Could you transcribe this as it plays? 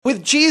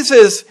With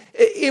Jesus,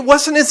 it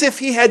wasn't as if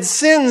he had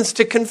sins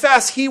to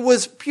confess. He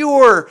was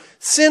pure,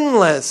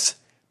 sinless.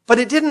 But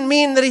it didn't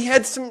mean that he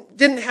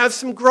didn't have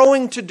some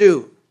growing to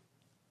do.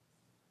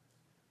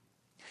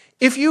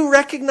 If you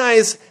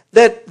recognize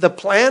that the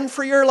plan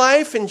for your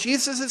life, in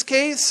Jesus'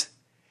 case,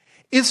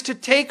 is to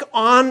take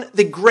on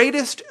the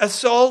greatest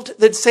assault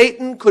that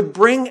Satan could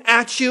bring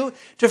at you,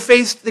 to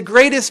face the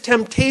greatest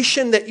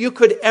temptation that you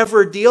could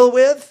ever deal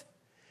with,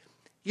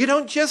 you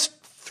don't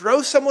just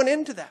throw someone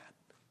into that.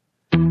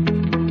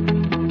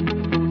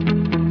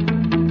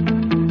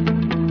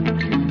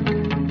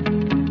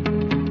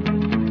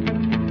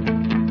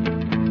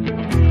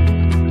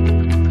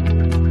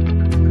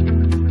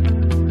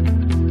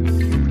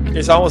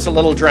 There's always a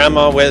little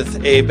drama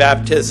with a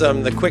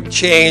baptism, the quick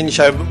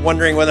change. I'm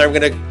wondering whether I'm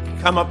going to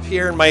come up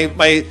here and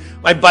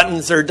my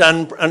buttons are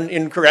done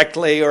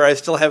incorrectly, or I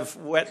still have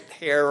wet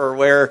hair, or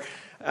where.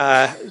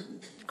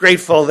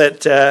 Grateful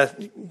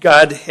that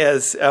God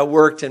has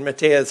worked in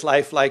Matea's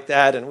life like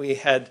that, and we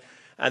had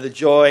the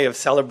joy of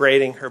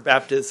celebrating her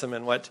baptism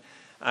and what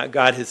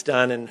God has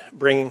done in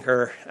bringing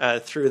her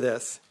through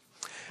this.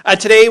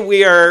 Today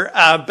we are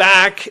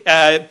back.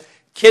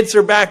 Kids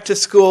are back to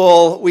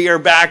school. We are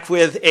back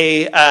with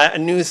a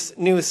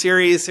new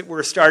series that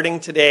we're starting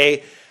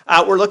today.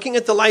 We're looking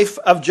at the life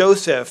of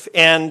Joseph,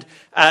 and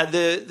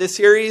the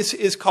series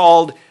is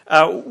called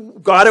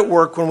God at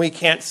Work When We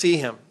Can't See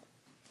Him.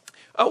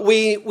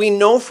 We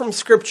know from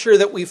Scripture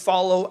that we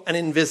follow an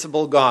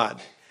invisible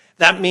God.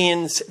 That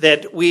means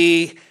that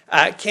we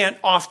can't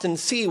often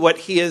see what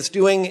he is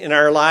doing in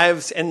our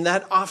lives, and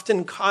that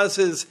often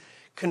causes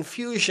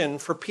confusion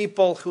for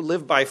people who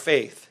live by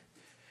faith.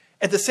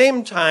 At the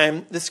same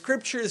time, the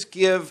Scriptures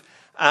give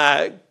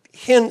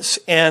hints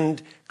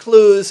and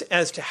clues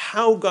as to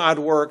how God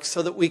works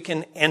so that we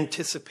can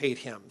anticipate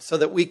him, so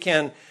that we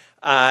can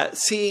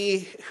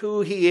see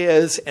who he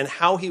is and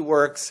how he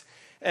works.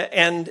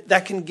 And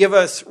that can give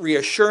us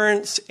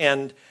reassurance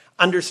and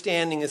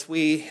understanding as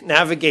we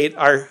navigate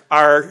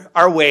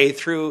our way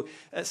through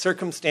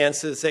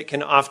circumstances that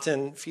can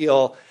often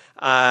feel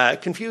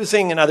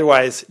confusing and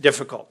otherwise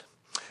difficult.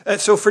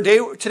 So for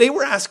today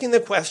we're asking the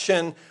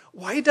question,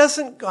 why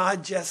doesn't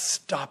God just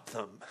stop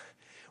them?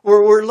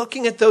 We're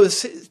looking at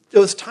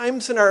those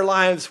times in our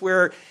lives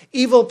where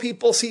evil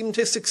people seem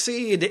to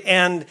succeed,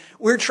 and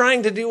we're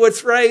trying to do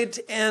what's right,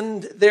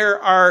 and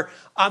there are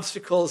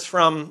obstacles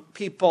from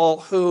people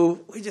who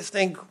we just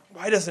think,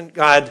 why doesn't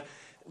God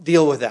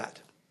deal with that?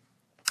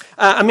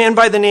 A man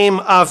by the name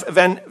of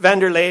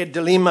Vanderlei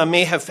de Lima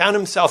may have found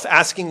himself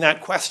asking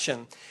that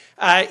question.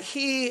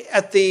 He,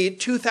 at the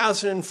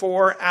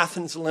 2004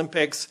 Athens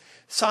Olympics,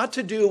 sought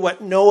to do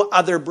what no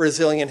other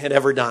Brazilian had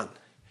ever done: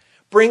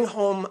 bring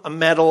home a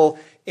medal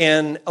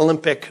in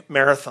Olympic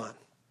marathon.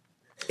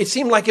 It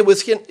seemed like it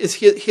was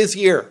his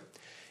year.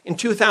 In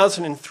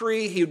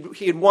 2003,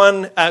 he had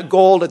won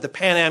gold at the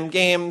Pan Am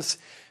Games.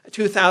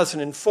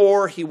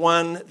 2004, he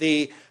won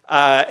the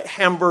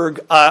Hamburg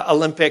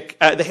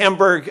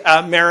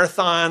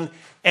Marathon.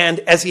 And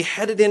as he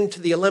headed into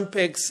the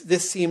Olympics,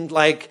 this seemed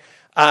like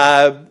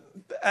an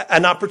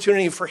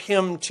opportunity for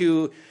him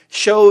to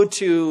show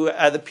to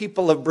the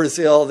people of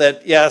Brazil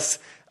that, yes,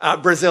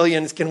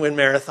 Brazilians can win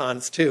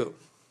marathons too.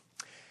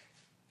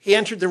 He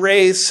entered the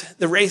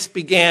race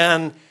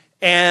began,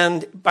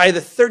 and by the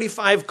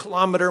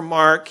 35-kilometer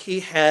mark,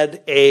 he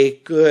had a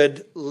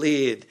good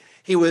lead.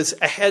 He was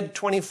ahead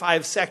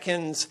 25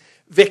 seconds.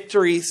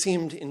 Victory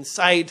seemed in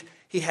sight.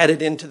 He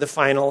headed into the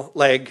final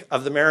leg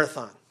of the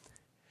marathon.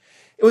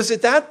 It was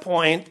at that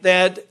point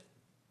that,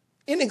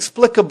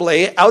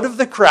 inexplicably, out of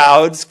the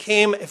crowds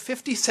came a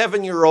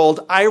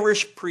 57-year-old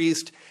Irish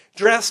priest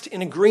dressed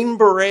in a green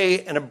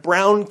beret and a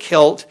brown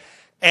kilt,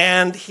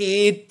 and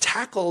he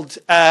tackled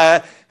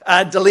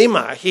de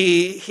Lima.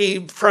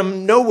 He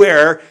from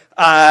nowhere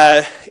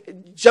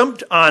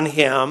jumped on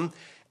him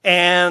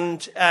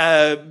and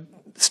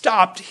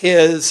stopped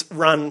his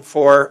run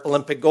for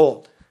Olympic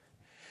gold.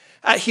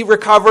 He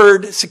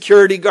recovered.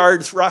 Security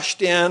guards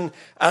rushed in.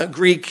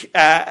 Greek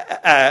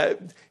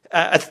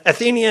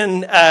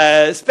Athenian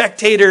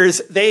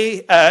spectators,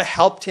 they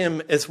helped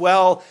him as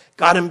well,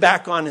 got him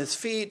back on his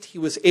feet. He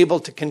was able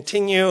to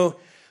continue.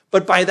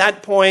 But by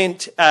that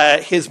point,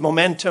 his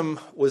momentum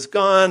was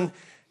gone.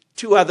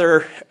 Two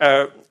other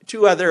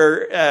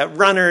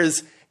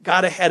runners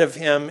got ahead of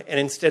him, and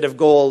instead of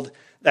gold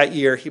that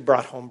year, he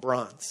brought home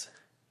bronze.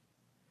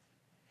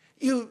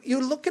 You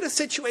look at a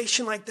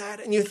situation like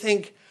that and you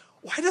think,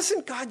 why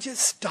doesn't God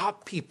just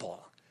stop people?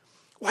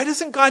 Why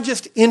doesn't God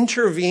just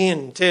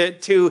intervene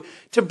to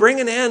bring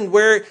an end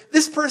where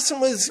this person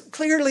was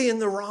clearly in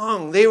the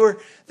wrong? They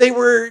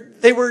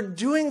were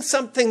doing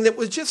something that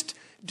was just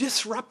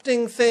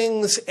disrupting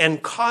things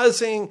and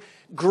causing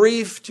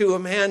grief to a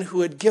man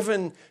who had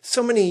given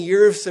so many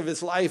years of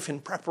his life in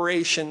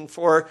preparation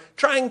for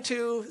trying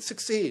to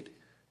succeed.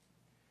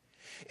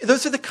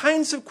 Those are the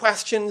kinds of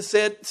questions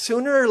that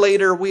sooner or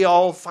later we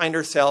all find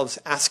ourselves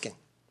asking.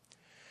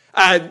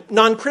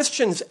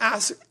 Non-Christians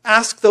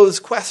ask those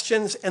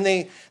questions, and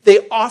they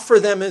offer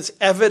them as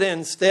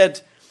evidence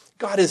that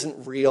God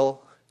isn't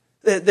real,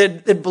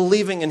 that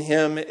believing in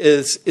him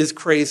is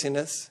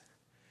craziness.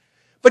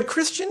 But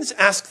Christians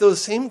ask those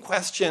same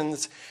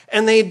questions,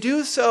 and they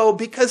do so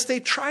because they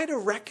try to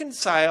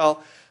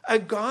reconcile a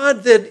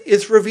God that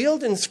is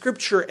revealed in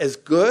Scripture as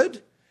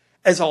good,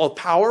 as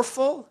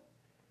all-powerful,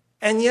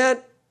 and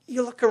yet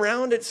you look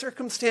around at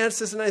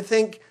circumstances and I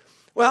think,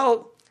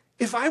 well,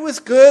 if I was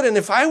good and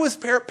if I was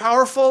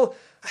powerful,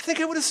 I think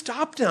I would have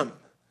stopped him.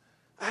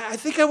 I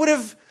think I would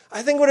have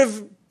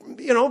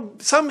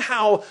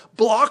somehow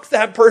blocked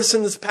that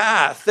person's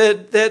path.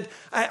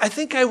 I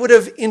think I would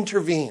have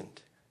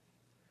intervened.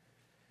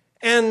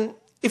 And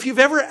if you've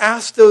ever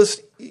asked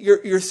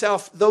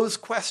yourself those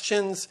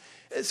questions,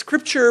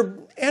 Scripture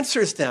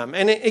answers them,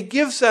 and it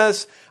gives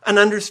us an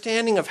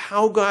understanding of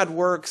how God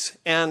works,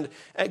 and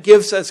it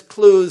gives us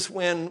clues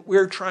when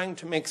we're trying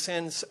to make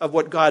sense of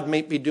what God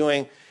may be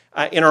doing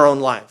in our own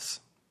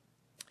lives.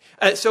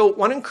 So I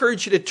want to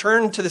encourage you to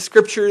turn to the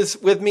Scriptures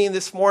with me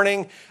this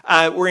morning.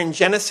 We're in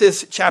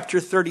Genesis chapter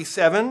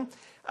 37.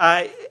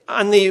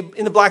 In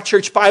the Black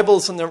Church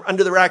Bibles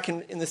under the rack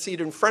in the seat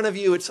in front of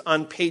you, it's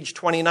on page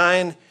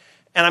 29.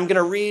 And I'm going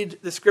to read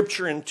the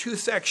Scripture in two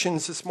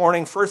sections this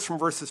morning, first from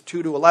verses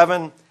 2 to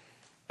 11,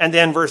 and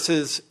then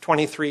verses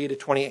 23 to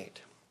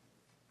 28.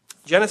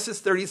 Genesis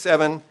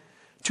 37,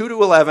 2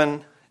 to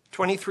 11,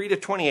 23 to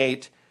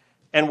 28,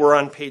 and we're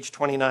on page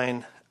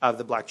 29 of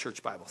the Black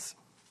Church Bibles.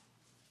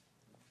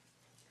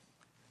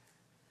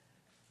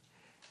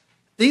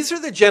 These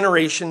are the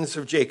generations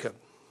of Jacob.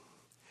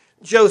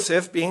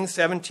 Joseph, being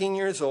 17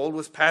 years old,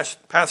 was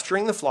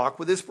pasturing the flock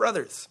with his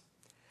brothers.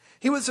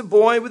 He was a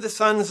boy with the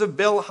sons of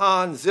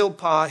Bilhah and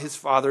Zilpah, his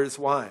father's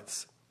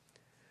wives.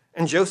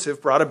 And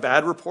Joseph brought a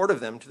bad report of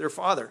them to their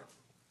father.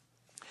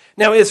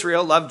 Now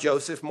Israel loved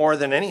Joseph more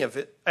than any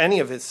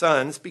of his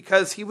sons,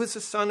 because he was the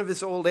son of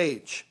his old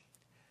age.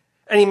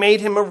 And he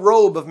made him a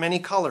robe of many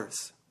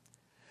colors.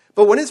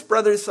 But when his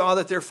brothers saw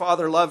that their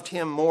father loved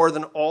him more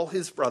than all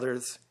his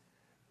brothers,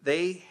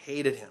 they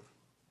hated him,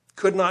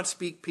 could not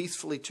speak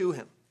peacefully to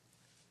him.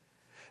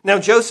 Now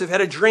Joseph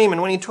had a dream,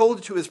 and when he told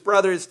it to his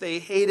brothers, they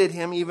hated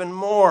him even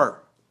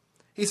more.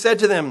 He said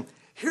to them,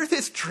 "Hear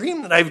this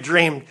dream that I've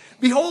dreamed.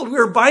 Behold, we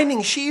were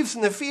binding sheaves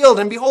in the field,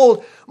 and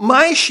behold,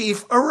 my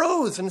sheaf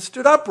arose and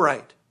stood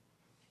upright.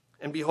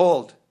 And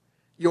behold,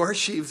 your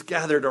sheaves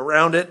gathered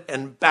around it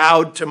and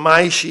bowed to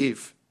my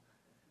sheaf."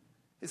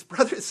 His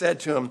brothers said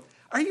to him,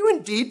 "Are you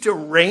indeed to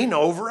reign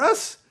over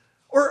us?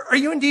 Or are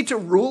you indeed to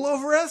rule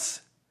over us?"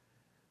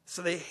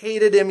 So they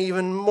hated him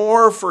even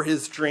more for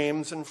his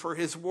dreams and for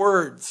his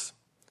words.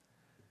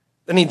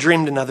 Then he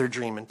dreamed another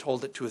dream and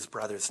told it to his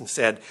brothers and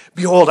said,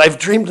 "Behold, I've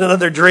dreamed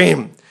another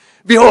dream.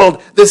 Behold,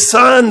 the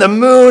sun, the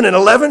moon, and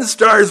 11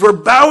 stars were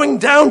bowing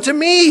down to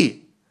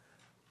me."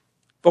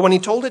 But when he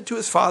told it to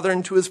his father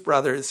and to his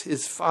brothers,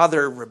 his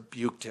father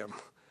rebuked him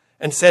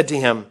and said to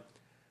him,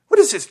 "What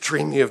is this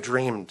dream you have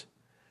dreamed?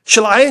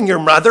 Shall I and your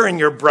mother and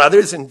your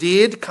brothers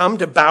indeed come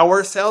to bow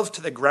ourselves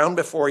to the ground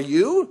before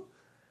you?"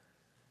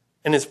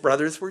 And his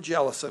brothers were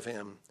jealous of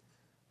him,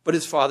 but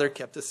his father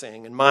kept the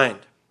saying in mind.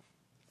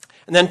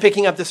 And then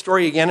picking up the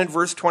story again at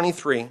verse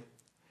 23.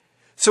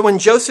 So when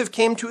Joseph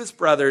came to his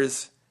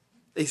brothers,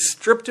 they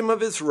stripped him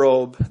of his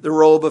robe, the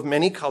robe of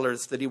many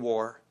colors that he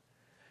wore.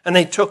 And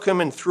they took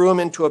him and threw him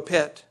into a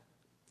pit.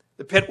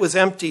 The pit was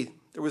empty.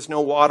 There was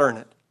no water in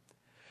it.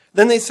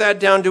 Then they sat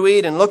down to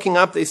eat, and looking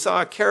up, they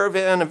saw a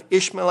caravan of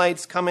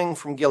Ishmaelites coming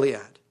from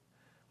Gilead,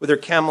 with their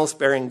camels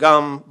bearing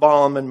gum,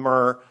 balm, and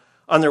myrrh,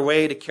 on their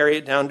way to carry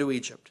it down to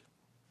Egypt.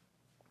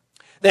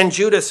 Then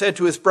Judah said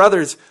to his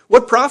brothers,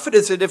 "What profit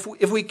is it if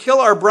we kill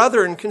our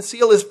brother and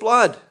conceal his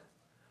blood?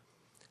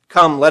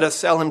 Come, let us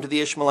sell him to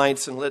the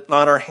Ishmaelites, and let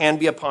not our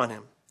hand be upon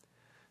him.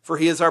 For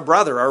he is our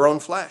brother, our own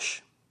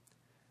flesh."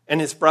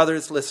 And his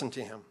brothers listened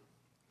to him.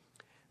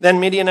 Then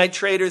Midianite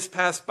traders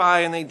passed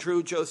by, and they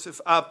drew Joseph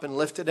up and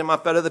lifted him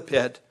up out of the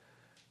pit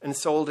and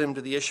sold him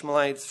to the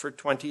Ishmaelites for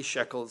 20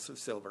 shekels of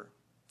silver.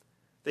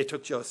 They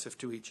took Joseph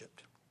to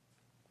Egypt.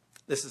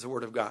 This is the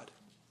word of God.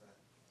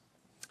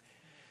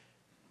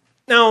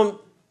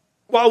 Now,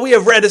 while we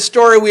have read a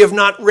story, we have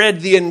not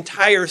read the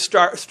entire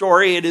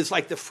story. It is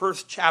like the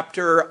first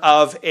chapter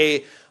of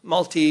a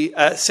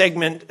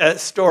multi-segment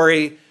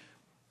story.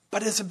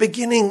 But as a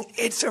beginning,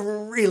 it's a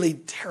really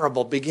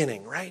terrible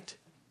beginning, right?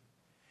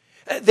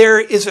 There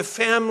is a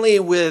family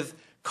with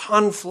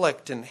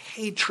conflict and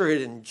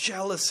hatred and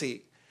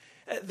jealousy.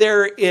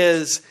 There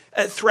is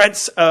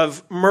threats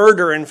of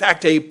murder. In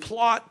fact, a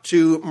plot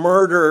to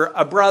murder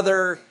a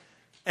brother.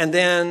 And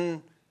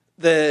then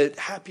the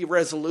happy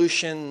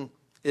resolution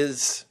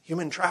is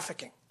human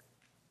trafficking.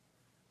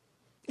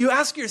 You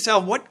ask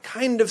yourself, what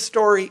kind of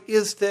story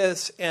is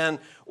this? And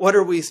what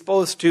are we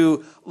supposed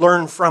to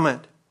learn from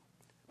it?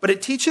 But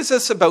it teaches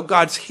us about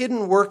God's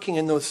hidden working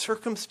in those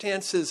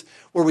circumstances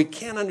where we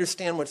can't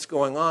understand what's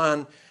going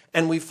on.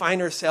 And we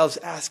find ourselves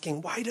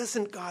asking, why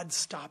doesn't God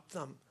stop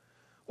them?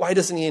 Why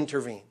doesn't he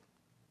intervene?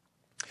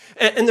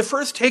 And the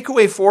first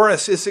takeaway for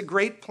us is that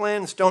great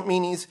plans don't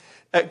mean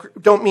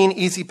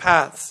easy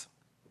paths.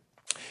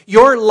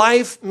 Your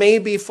life may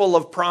be full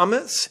of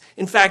promise.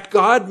 In fact,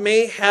 God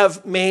may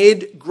have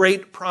made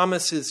great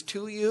promises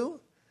to you.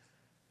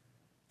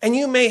 And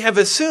you may have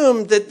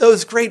assumed that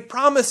those great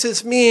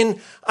promises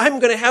mean I'm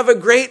going to have a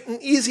great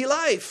and easy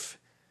life.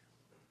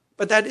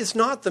 But that is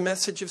not the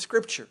message of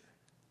Scripture.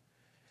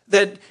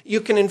 That you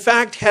can in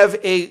fact have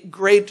a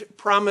great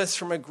promise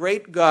from a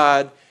great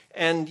God,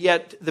 and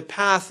yet the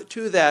path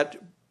to that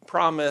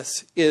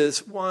promise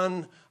is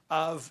one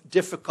of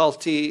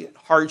difficulty,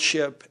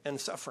 hardship, and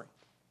suffering.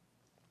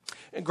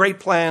 Great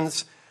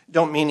plans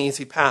don't mean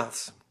easy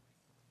paths.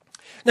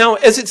 Now,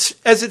 as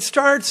it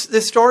starts,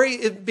 this story,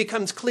 it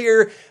becomes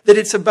clear that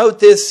it's about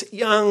this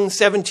young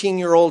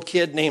 17-year-old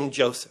kid named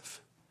Joseph.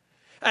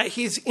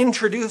 He's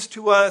introduced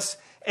to us,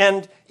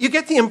 and you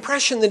get the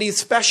impression that he's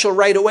special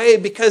right away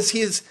because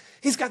he's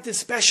got this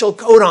special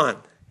coat on.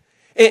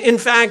 In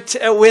fact,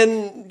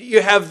 when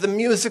you have the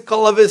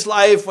musical of his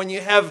life, when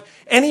you have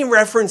any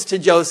reference to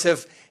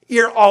Joseph,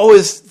 you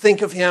always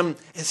think of him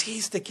as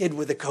he's the kid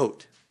with a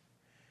coat.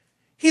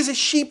 He's a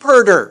sheep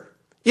herder.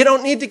 You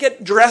don't need to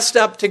get dressed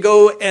up to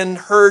go and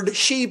herd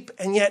sheep,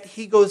 and yet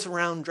he goes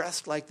around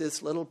dressed like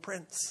this little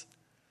prince.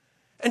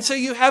 And so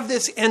you have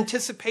this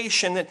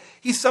anticipation that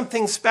he's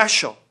something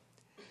special.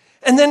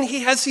 And then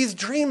he has these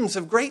dreams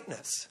of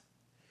greatness.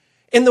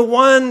 In the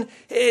one,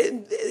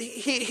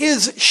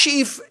 his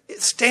sheaf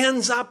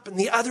stands up and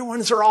the other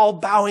ones are all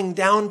bowing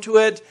down to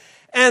it.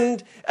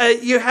 And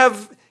you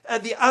have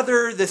the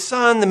other, the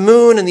sun, the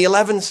moon, and the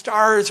 11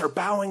 stars are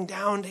bowing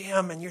down to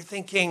him. And you're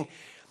thinking,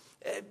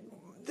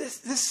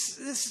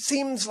 this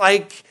seems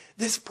like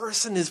this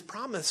person is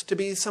promised to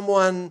be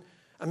someone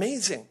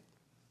amazing.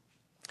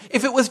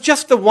 If it was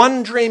just the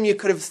one dream, you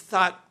could have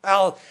thought,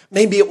 well,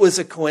 maybe it was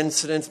a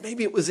coincidence.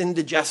 Maybe it was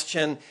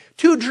indigestion.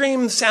 2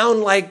 dreams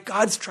sound like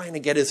God's trying to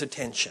get his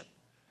attention.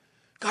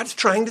 God's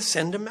trying to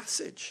send a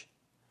message.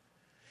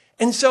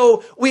 And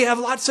so we have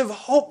lots of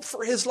hope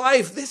for his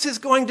life. This is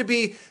going to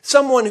be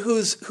someone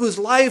whose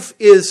life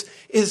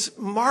is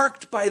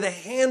marked by the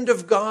hand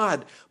of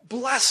God.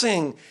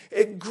 Blessing,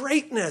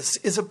 greatness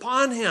is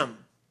upon him.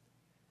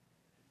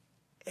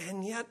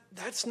 And yet,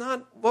 that's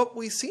not what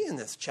we see in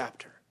this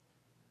chapter.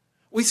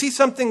 We see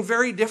something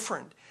very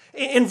different.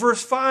 In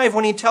verse 5,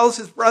 when he tells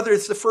his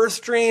brothers the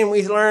first dream,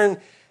 we learn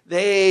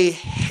they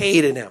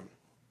hated him.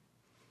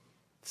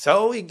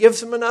 So he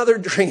gives them another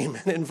dream.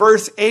 And in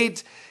verse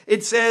 8,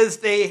 it says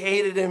they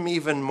hated him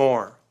even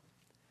more.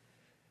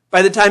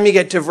 By the time you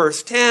get to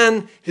verse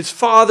 10, his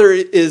father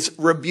is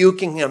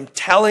rebuking him,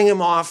 telling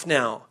him off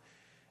now.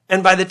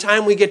 And by the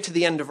time we get to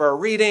the end of our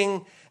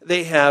reading,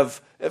 they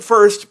have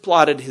first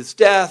plotted his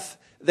death,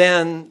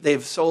 then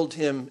they've sold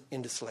him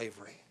into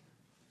slavery.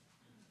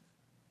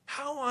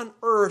 How on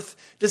earth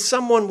does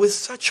someone with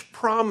such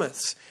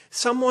promise,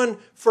 someone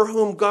for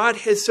whom God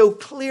has so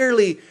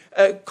clearly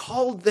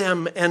called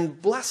them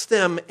and blessed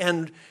them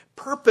and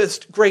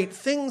purposed great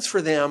things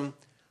for them,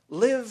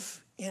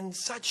 live in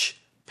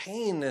such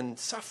pain and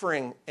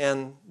suffering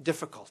and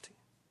difficulty?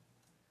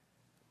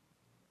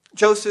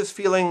 Joseph's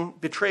feeling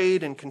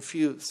betrayed and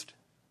confused.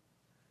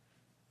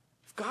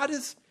 If God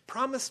has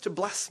promised to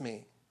bless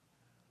me,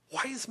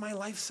 why is my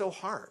life so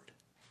hard?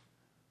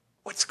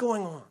 What's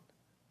going on?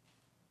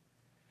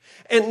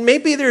 And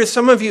maybe there are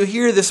some of you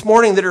here this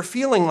morning that are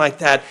feeling like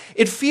that.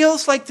 It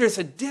feels like there's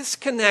a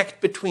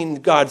disconnect between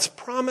God's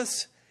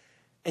promise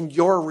and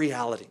your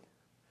reality.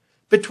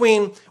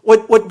 Between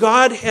what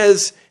God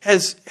has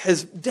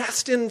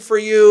destined for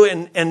you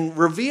and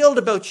revealed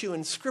about you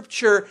in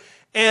Scripture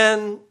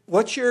and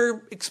what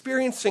you're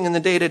experiencing in the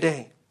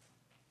day-to-day.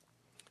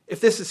 If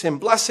this is him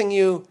blessing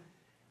you,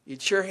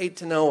 you'd sure hate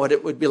to know what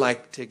it would be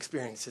like to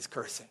experience his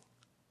cursing.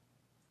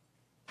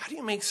 How do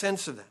you make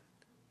sense of that?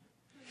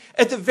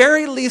 At the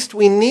very least,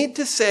 we need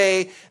to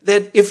say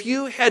that if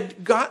you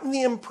had gotten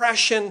the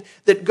impression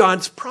that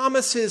God's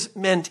promises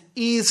meant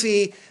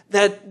easy,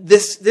 that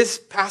this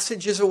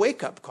passage is a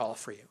wake-up call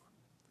for you.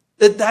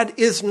 That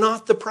is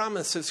not the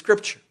promise of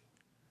Scripture.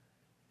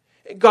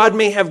 God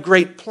may have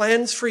great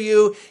plans for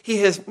you.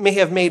 He may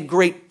have made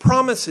great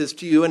promises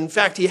to you. In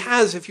fact, he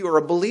has if you are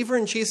a believer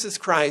in Jesus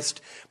Christ.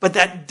 But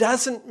that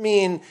doesn't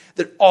mean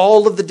that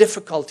all of the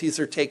difficulties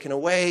are taken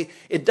away.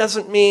 It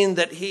doesn't mean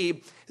that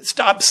he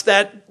stops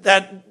that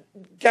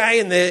guy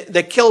in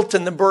the kilt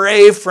and the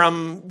beret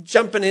from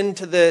jumping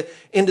into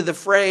the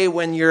fray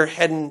when you're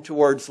heading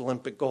towards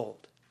Olympic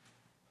gold.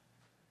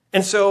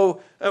 And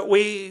so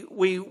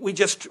we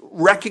just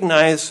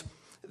recognize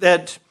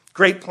that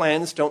great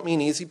plans don't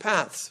mean easy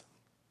paths.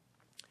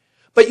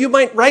 But you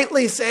might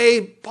rightly say,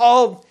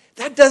 Paul,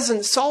 that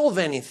doesn't solve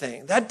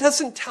anything. That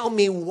doesn't tell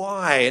me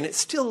why, and it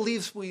still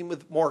leaves me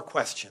with more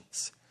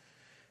questions.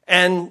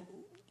 And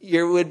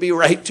you would be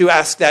right to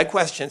ask that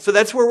question. So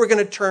that's where we're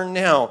going to turn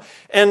now.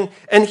 And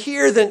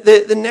here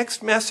the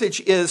next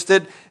message is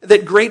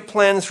that great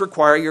plans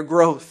require your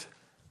growth.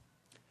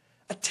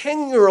 A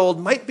 10-year-old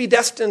might be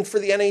destined for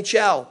the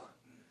NHL,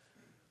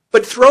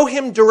 but throw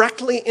him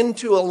directly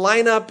into a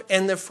lineup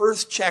and the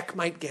first check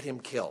might get him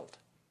killed.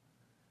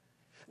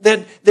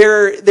 that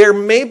there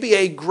may be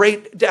a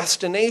great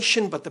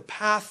destination, but the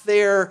path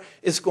there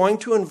is going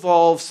to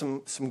involve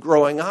some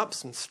growing up,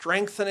 some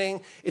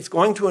strengthening. It's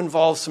going to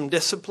involve some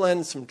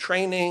discipline, some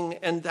training,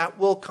 and that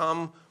will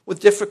come with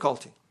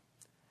difficulty.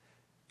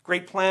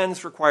 Great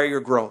plans require your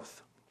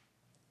growth.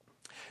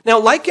 Now,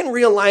 like in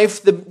real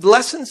life, the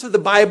lessons of the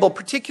Bible,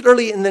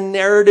 particularly in the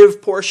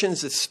narrative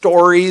portions, the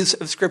stories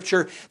of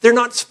Scripture, they're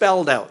not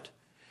spelled out.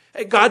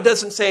 God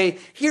doesn't say,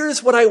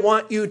 here's what I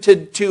want you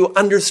to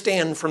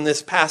understand from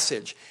this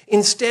passage.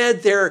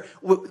 Instead,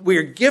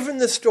 we're given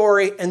the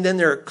story, and then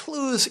there are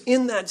clues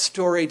in that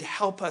story to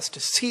help us to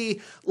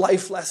see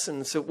life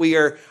lessons that we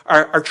are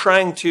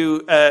trying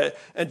to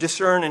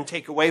discern and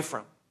take away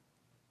from.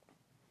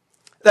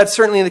 That's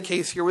certainly the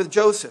case here with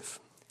Joseph.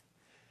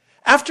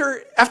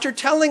 After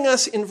telling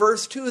us in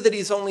verse 2 that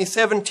he's only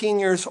 17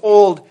 years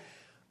old,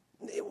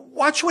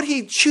 watch what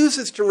he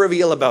chooses to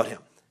reveal about him.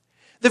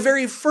 The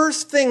very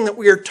first thing that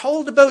we are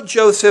told about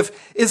Joseph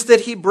is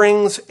that he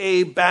brings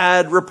a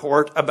bad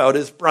report about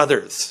his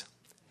brothers.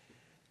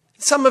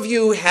 Some of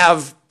you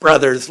have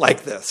brothers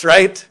like this,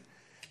 right?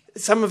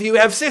 Some of you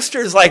have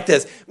sisters like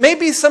this.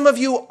 Maybe some of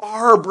you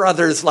are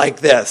brothers like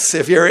this.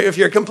 If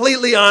you're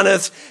completely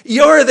honest,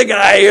 you're the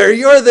guy or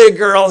you're the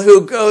girl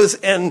who goes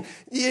and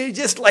you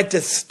just like to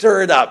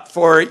stir it up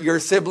for your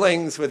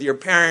siblings with your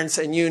parents,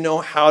 and you know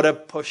how to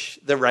push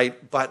the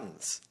right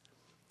buttons.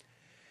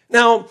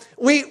 Now,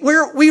 we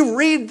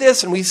read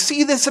this and we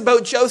see this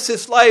about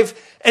Joseph's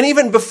life, and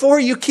even before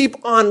you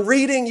keep on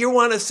reading, you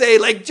want to say,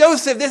 like,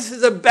 Joseph, this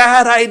is a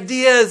bad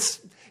idea.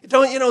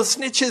 Don't,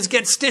 snitches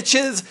get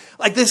stitches.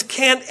 Like, this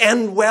can't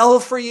end well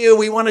for you.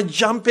 We want to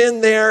jump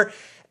in there,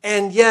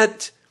 and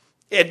yet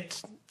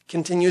it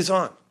continues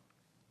on.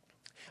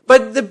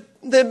 But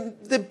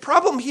the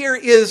problem here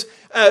is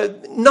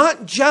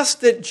not just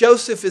that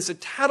Joseph is a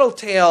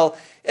tattletale.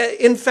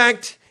 In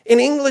fact, in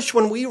English,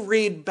 when we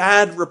read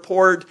bad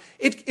report,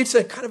 it's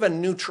a kind of a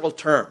neutral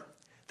term.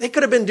 They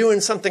could have been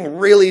doing something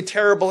really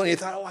terrible, and you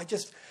thought,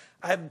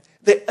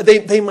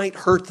 they might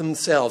hurt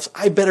themselves.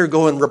 I better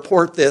go and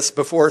report this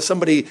before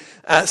somebody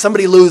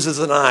loses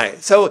an eye.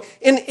 So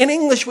in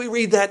English, we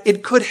read that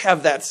it could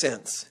have that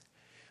sense.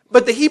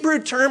 But the Hebrew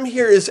term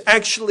here is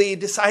actually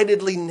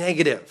decidedly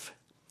negative.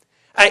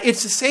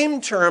 It's the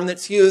same term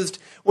that's used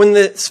when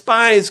the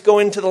spies go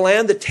into the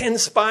land. The 10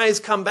 spies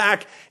come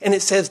back, and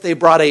it says they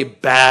brought a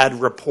bad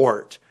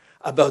report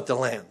about the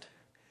land.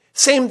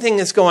 Same thing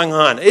is going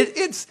on.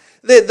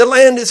 The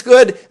land is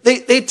good.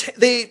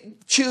 They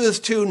choose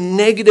to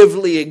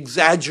negatively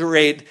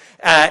exaggerate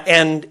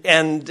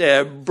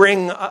and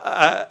bring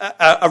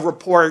a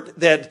report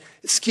that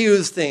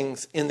skews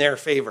things in their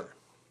favor.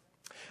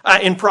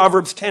 In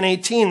Proverbs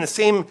 10:18,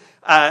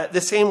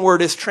 the same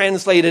word is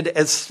translated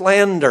as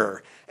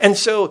slander. And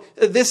so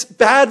this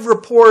bad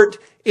report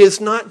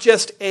is not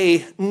just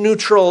a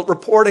neutral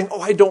reporting.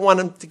 Oh, I don't want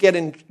them to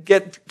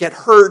get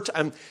hurt.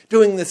 I'm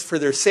doing this for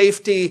their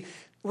safety.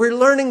 We're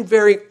learning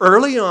very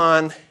early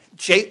on,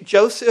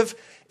 Joseph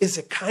is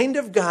a kind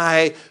of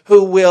guy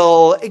who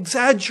will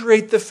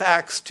exaggerate the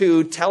facts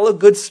to tell a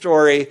good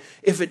story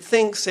if it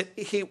thinks that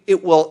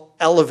it will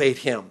elevate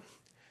him.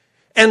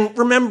 And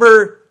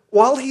remember,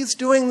 while he's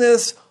doing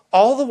this,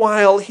 all the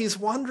while he's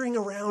wandering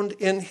around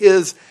in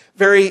his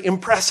very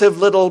impressive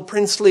little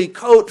princely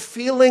coat,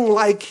 feeling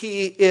like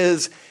he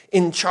is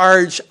in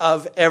charge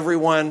of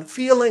everyone,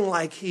 feeling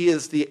like he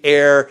is the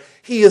heir.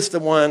 He is the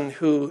one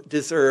who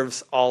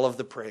deserves all of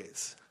the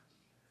praise.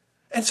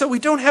 And so we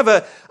don't have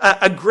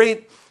a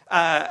great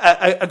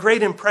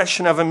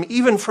impression of him,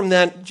 even from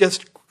that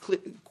just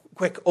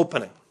quick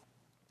opening.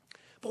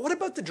 But what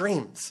about the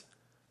dreams?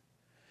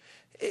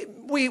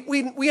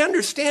 We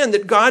understand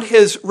that God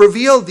has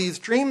revealed these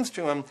dreams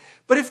to him,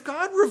 but if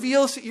God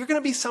reveals that you're going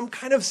to be some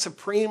kind of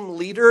supreme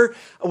leader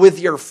with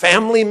your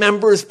family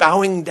members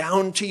bowing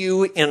down to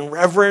you in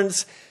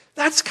reverence,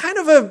 that's kind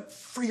of a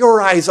for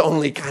your eyes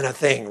only kind of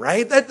thing,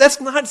 right?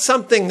 That's not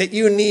something that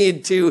you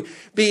need to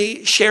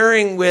be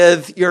sharing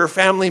with your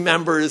family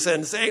members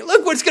and saying,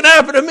 look what's going to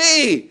happen to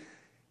me.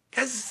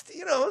 Because,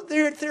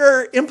 there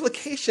are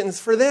implications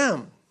for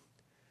them.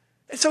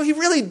 And so he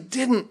really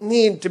didn't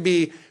need to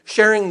be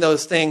sharing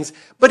those things.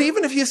 But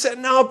even if you said,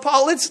 no,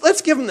 Paul,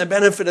 let's give him the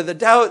benefit of the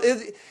doubt.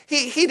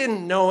 He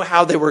didn't know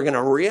how they were going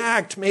to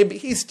react. Maybe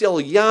he's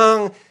still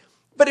young.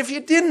 But if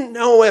you didn't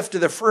know after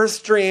the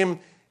first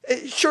dream,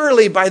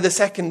 surely by the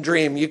second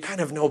dream, you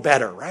kind of know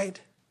better, right?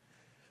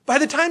 By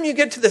the time you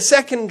get to the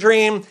second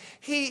dream,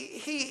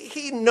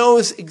 he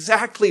knows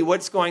exactly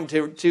what's going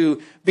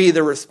to be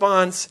the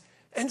response.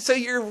 And so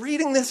you're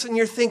reading this and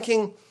you're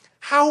thinking,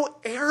 how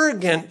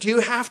arrogant do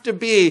you have to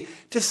be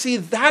to see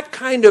that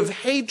kind of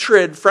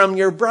hatred from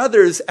your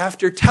brothers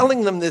after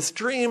telling them this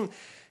dream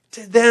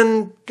to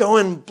then go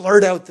and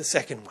blurt out the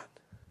second one?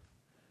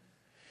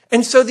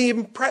 And so the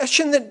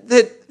impression that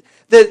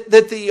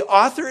the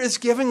author is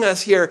giving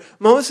us here,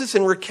 Moses,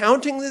 in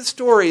recounting this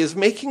story, is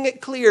making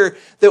it clear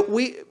that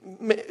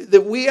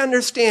we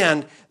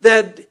understand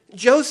that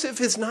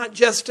Joseph is not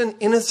just an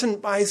innocent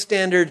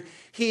bystander.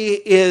 He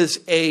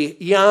is a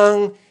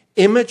young,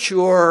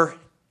 immature,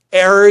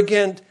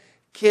 arrogant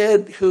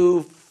kid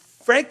who,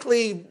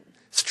 frankly,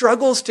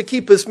 struggles to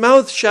keep his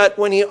mouth shut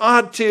when he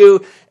ought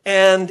to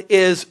and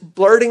is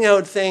blurting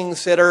out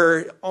things that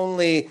are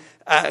only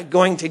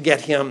going to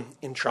get him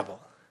in trouble.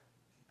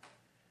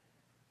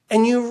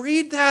 And you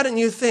read that and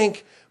you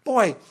think,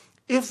 boy,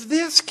 if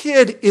this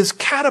kid is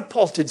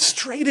catapulted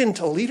straight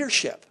into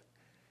leadership,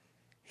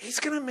 he's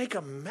going to make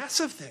a mess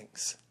of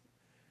things.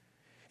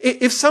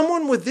 If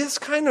someone with this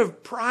kind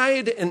of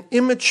pride and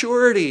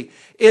immaturity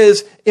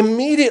is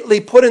immediately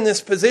put in this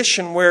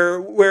position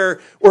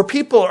where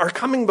people are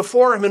coming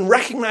before him and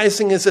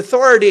recognizing his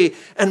authority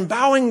and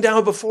bowing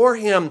down before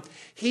him,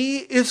 he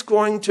is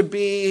going to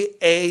be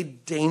a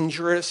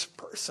dangerous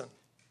person.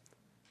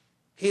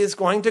 He is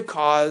going to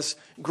cause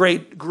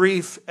great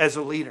grief as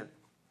a leader.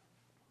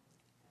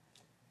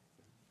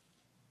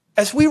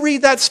 As we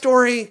read that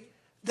story,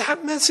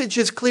 that message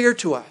is clear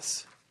to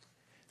us.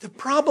 The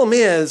problem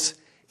is,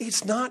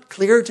 it's not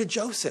clear to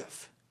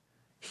Joseph.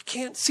 He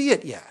can't see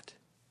it yet.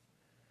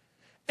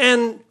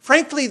 And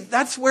frankly,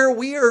 that's where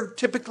we are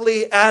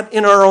typically at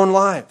in our own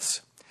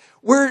lives.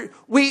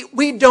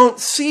 We don't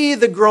see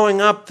the growing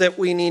up that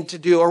we need to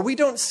do, or we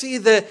don't see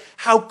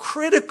how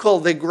critical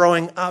the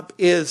growing up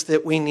is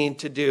that we need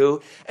to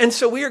do. And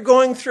so we are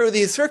going through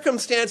these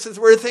circumstances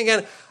where we're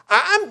thinking,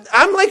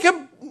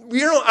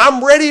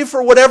 I'm ready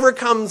for whatever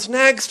comes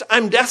next.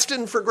 I'm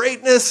destined for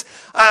greatness.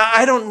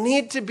 I don't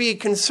need to be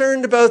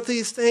concerned about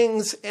these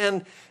things.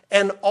 And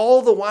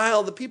all the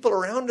while, the people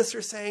around us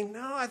are saying,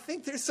 no, I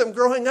think there's some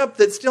growing up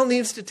that still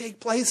needs to take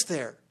place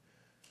there.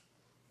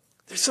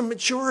 There's some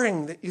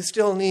maturing that you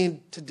still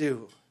need to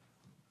do.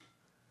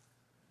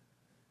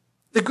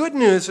 The good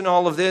news in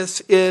all of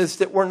this is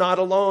that we're not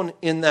alone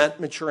in that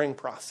maturing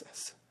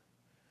process.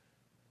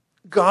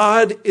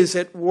 God is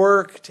at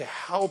work to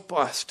help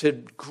us,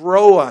 to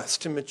grow us,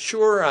 to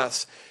mature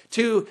us,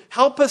 to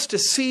help us to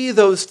see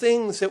those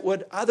things that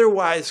would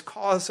otherwise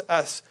cause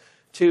us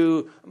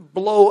to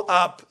blow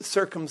up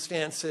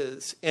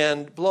circumstances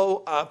and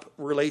blow up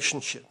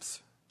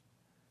relationships.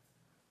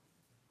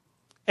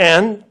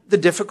 And the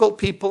difficult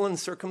people and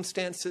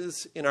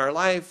circumstances in our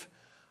life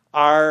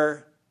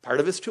are part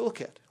of his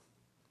toolkit,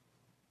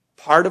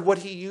 part of what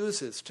he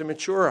uses to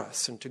mature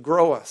us and to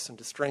grow us and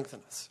to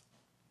strengthen us.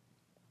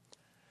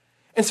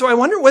 And so I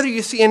wonder whether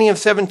you see any of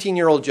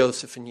 17-year-old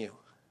Joseph in you.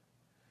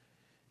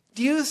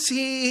 Do you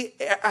see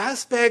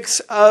aspects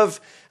of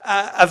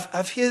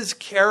his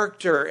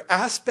character,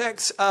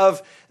 aspects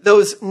of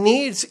those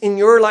needs in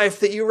your life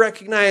that you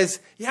recognize,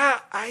 yeah,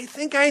 I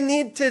think I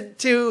need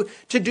to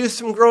do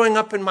some growing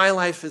up in my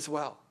life as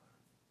well?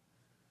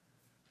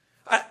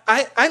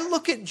 I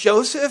look at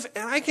Joseph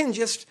and I can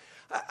just...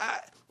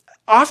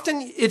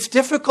 Often it's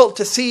difficult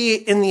to see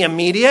in the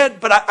immediate,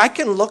 but I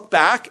can look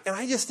back and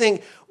I just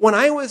think, when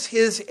I was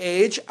his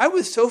age, I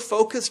was so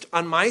focused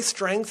on my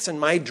strengths and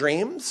my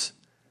dreams,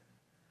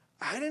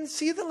 I didn't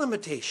see the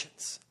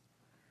limitations.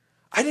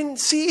 I didn't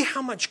see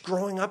how much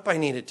growing up I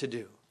needed to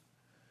do.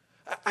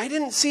 I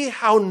didn't see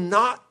how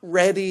not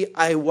ready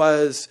I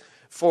was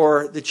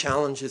for the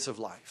challenges of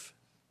life.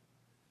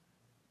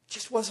 It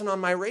just wasn't on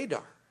my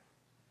radar.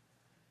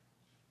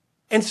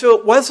 And so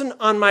it wasn't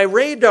on my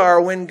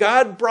radar when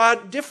God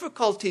brought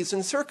difficulties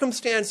and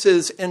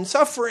circumstances and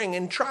suffering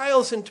and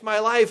trials into my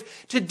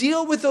life to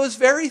deal with those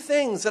very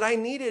things that I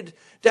needed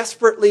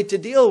desperately to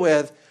deal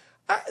with.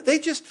 They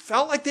just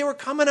felt like they were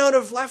coming out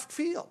of left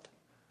field.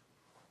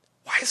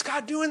 Why is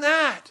God doing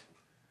that?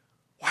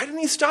 Why didn't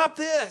he stop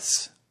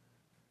this?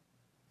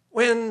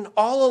 When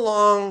all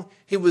along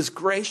he was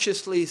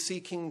graciously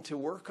seeking to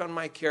work on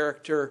my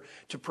character,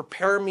 to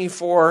prepare me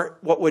for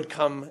what would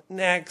come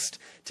next,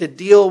 to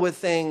deal with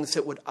things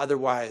that would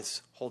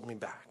otherwise hold me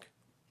back.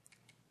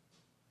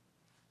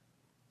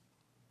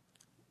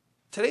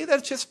 Today,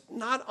 that's just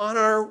not on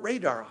our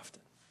radar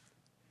often.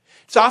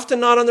 It's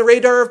often not on the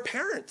radar of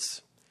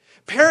parents.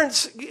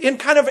 Parents, in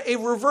kind of a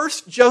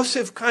reverse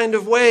Joseph kind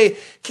of way,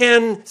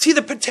 can see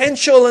the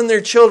potential in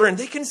their children.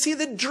 They can see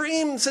the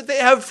dreams that they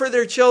have for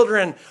their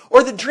children,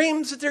 or the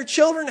dreams that their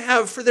children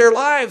have for their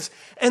lives.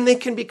 And they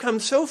can become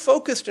so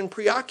focused and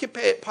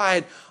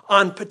preoccupied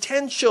on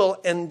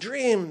potential and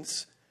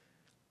dreams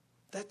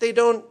that they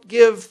don't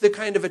give the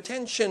kind of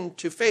attention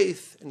to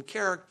faith and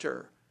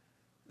character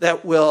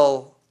that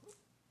will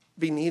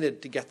be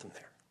needed to get them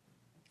there.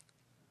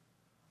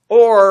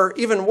 Or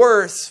even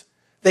worse,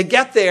 they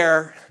get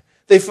there,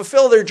 they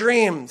fulfill their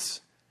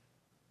dreams,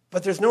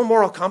 but there's no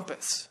moral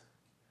compass.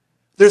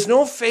 There's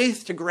no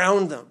faith to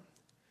ground them.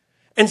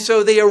 And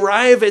so they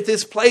arrive at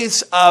this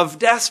place of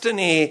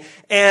destiny,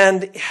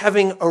 and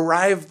having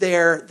arrived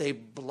there, they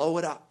blow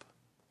it up.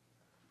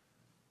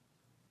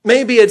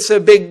 Maybe it's a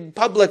big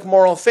public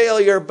moral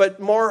failure, but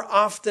more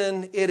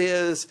often it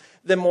is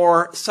the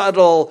more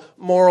subtle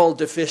moral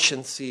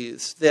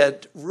deficiencies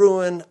that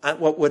ruin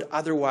what would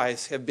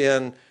otherwise have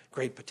been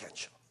great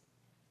potential.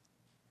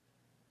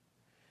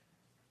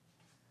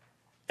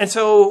 And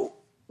so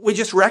we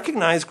just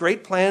recognize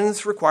great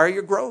plans require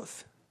your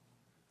growth.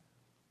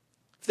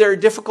 If there are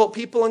difficult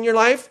people in your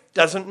life,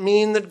 doesn't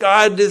mean that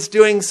God is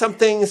doing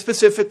something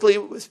specific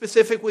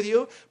with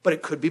you, but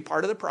it could be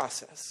part of the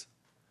process.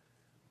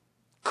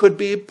 Could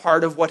be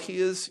part of what he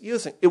is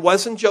using. It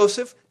wasn't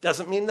Joseph.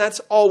 Doesn't mean that's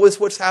always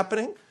what's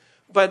happening,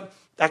 but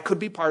that could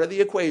be part of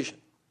the equation.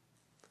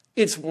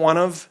 It's one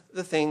of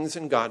the things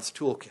in God's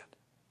toolkit.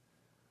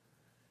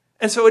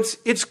 And so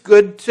it's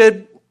good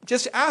to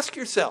just ask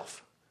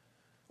yourself,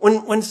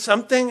 when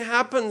something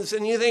happens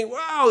and you think,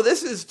 wow,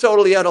 this is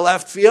totally out of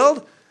left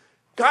field,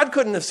 God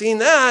couldn't have seen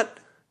that.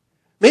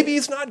 Maybe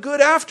he's not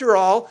good after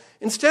all.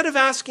 Instead of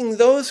asking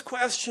those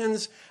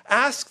questions,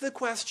 ask the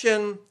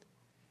question,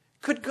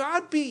 could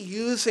God be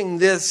using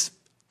this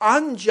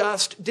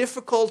unjust,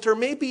 difficult, or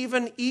maybe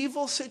even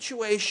evil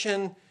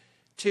situation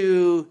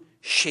to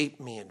shape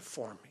me and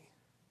form me?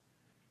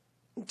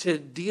 To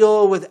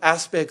deal with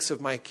aspects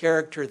of my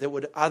character that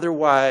would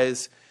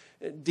otherwise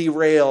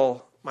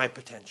derail my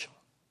potential,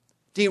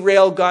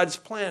 derail God's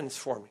plans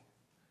for me.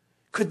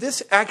 Could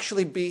this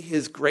actually be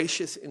his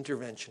gracious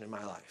intervention in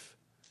my life?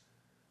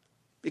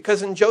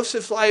 Because in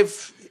Joseph's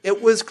life,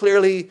 it was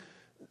clearly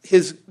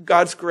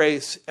God's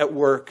grace at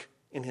work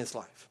in his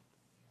life.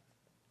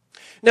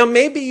 Now,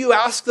 maybe you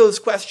ask those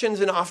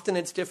questions, and often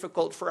it's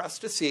difficult for us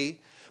to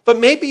see, but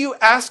maybe you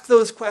ask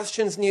those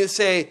questions and you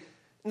say,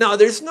 no,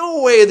 there's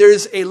no way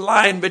there's a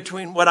line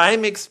between what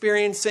I'm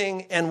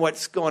experiencing and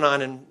what's going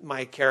on in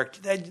my character.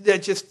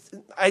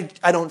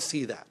 I don't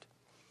see that.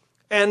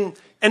 And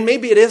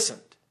maybe it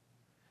isn't.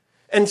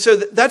 And so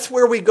that's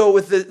where we go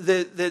with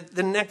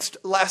the next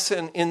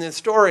lesson in this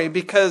story,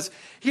 because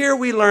here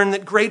we learn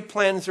that great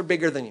plans are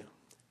bigger than you.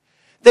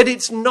 That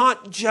it's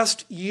not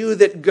just you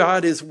that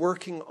God is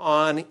working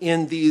on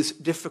in these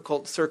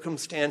difficult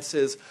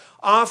circumstances.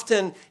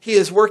 Often he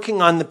is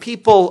working on the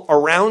people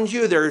around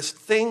you. There's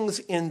things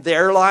in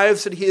their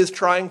lives that he is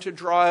trying to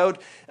draw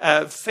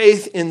out,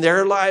 faith in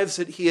their lives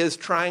that he is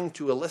trying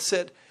to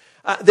elicit.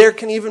 There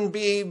can even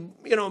be,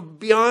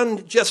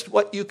 beyond just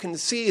what you can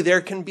see,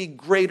 there can be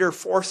greater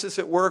forces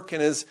at work.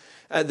 And as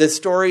the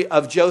story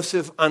of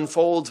Joseph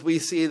unfolds, we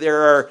see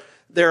there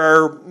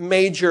are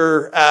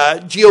major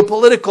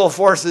geopolitical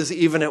forces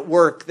even at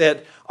work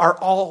that are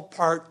all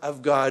part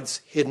of God's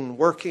hidden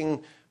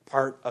working,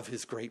 part of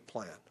his great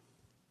plan.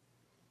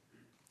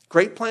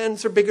 Great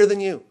plans are bigger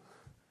than you.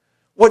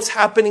 What's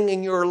happening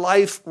in your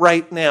life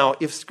right now,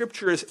 if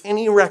Scripture is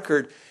any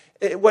record,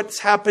 what's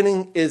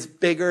happening is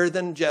bigger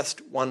than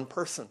just one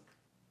person.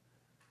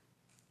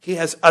 He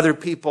has other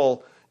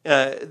people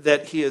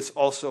that he is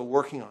also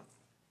working on.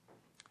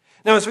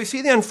 Now, as we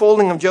see the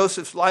unfolding of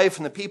Joseph's life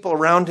and the people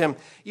around him,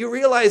 you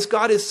realize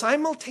God is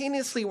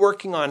simultaneously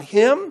working on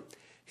him,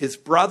 his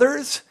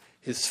brothers,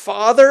 his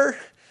father,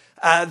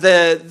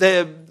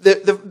 the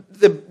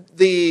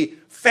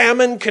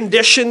famine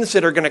conditions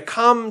that are going to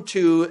come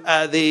to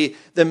the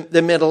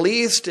Middle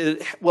East.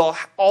 It will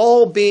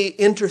all be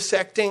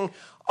intersecting.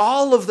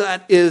 All of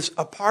that is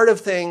a part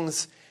of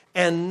things,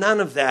 and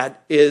none of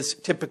that is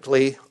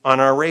typically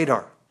on our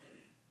radar.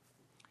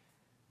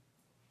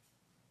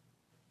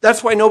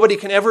 That's why nobody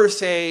can ever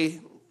say,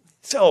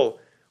 so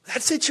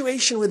that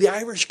situation with the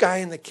Irish guy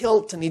in the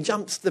kilt and he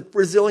jumps the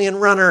Brazilian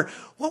runner,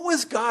 what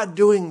was God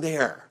doing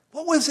there?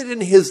 What was it in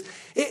his,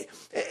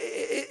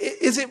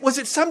 was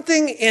it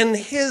something in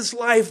his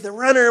life, the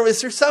runner?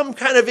 Was there some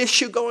kind of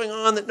issue going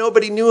on that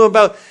nobody knew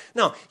about?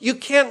 No, you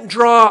can't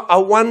draw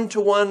a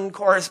one-to-one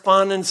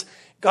correspondence.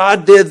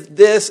 God did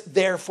this,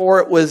 therefore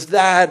it was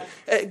that.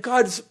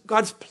 God's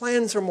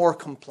plans are more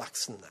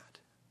complex than that.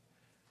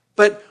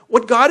 But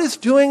what God is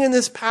doing in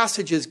this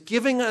passage is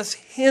giving us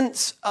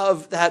hints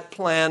of that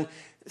plan,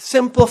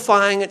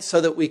 simplifying it so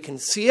that we can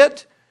see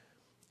it,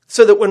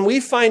 so that when we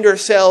find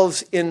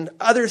ourselves in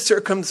other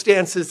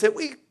circumstances that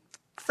we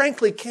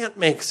frankly can't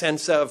make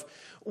sense of,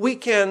 we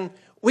can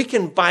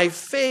by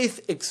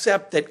faith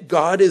accept that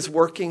God is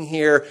working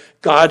here,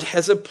 God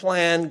has a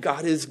plan,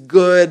 God is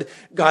good,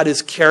 God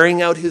is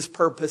carrying out his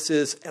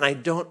purposes, and I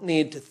don't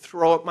need to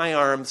throw up my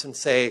arms and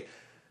say,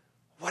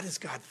 what is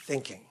God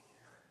thinking?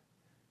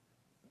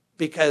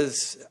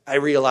 Because I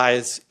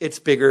realize it's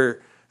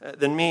bigger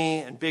than me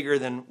and bigger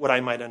than what I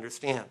might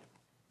understand.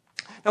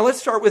 Now let's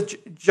start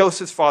with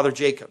Joseph's father,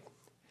 Jacob.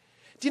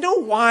 Do you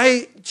know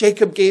why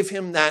Jacob gave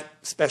him that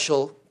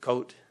special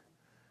coat?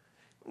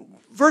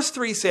 Verse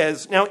 3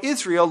 says, now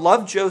Israel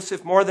loved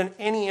Joseph more than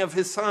any of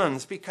his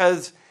sons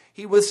because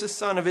he was the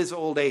son of his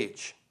old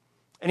age.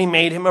 And he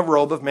made him a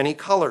robe of many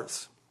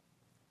colors.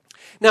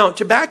 Now,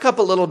 to back up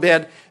a little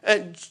bit,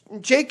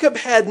 Jacob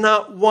had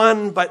not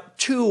one but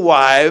two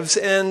wives,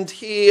 and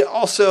he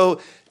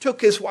also took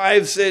his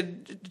wives,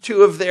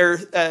 two of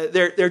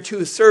their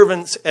two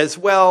servants as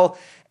well.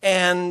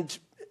 And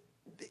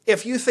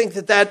if you think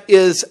that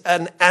is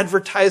an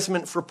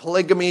advertisement for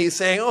polygamy,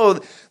 saying,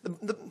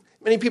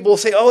 many people will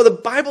say,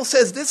 the Bible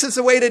says this is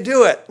the way to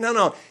do it.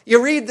 No.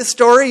 You read the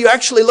story, you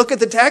actually look at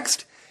the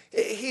text.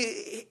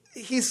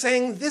 He's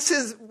saying this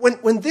is,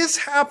 when this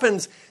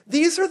happens,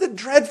 these are the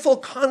dreadful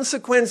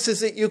consequences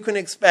that you can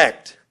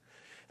expect.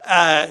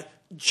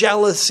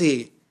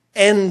 Jealousy,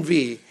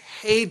 envy,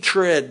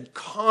 hatred,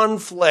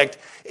 conflict.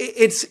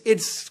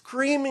 It's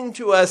screaming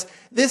to us,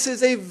 this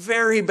is a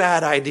very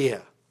bad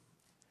idea.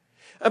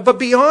 But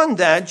beyond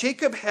that,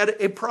 Jacob had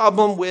a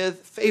problem with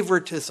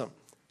favoritism.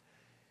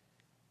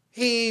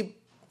 He,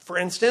 for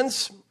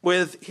instance,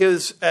 with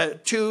his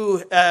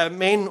two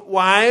main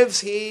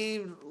wives,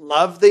 he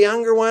loved the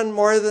younger one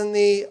more than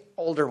the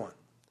older one.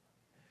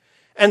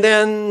 And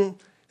then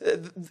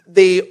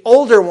the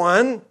older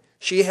one,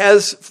 she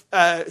has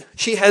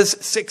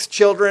 6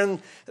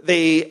 children.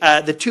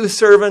 The 2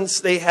 servants,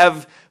 they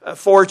have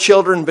 4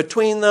 children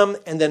between them.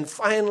 And then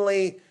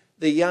finally,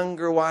 the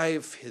younger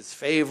wife, his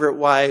favorite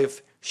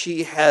wife,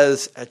 she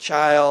has a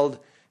child.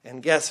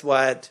 And guess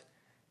what?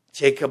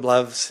 Jacob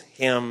loves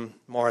him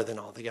more than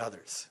all the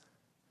others.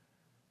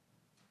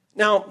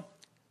 Now,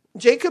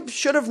 Jacob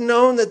should have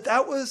known that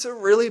that was a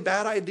really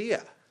bad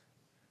idea.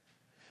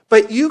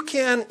 But you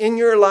can, in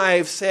your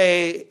life,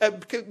 say,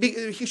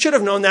 he should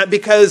have known that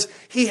because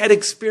he had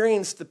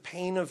experienced the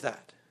pain of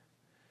that.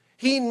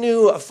 He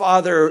knew a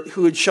father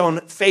who had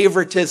shown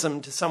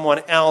favoritism to someone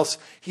else.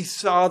 He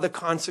saw the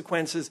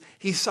consequences.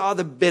 He saw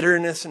the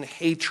bitterness and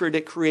hatred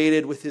it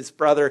created with his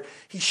brother.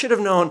 He should have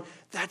known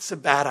that's a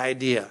bad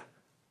idea.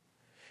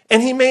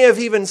 And he may have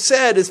even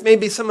said, as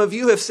maybe some of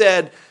you have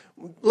said,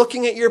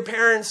 looking at your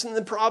parents and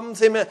the problems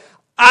they met,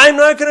 I'm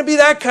not going to be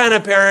that kind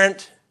of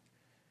parent.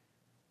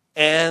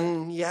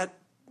 And yet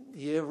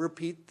you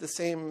repeat the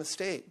same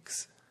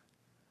mistakes.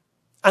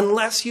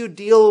 Unless you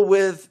deal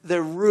with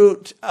the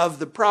root of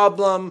the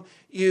problem,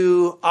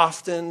 you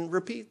often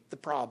repeat the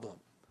problem.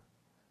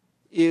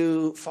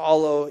 You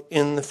follow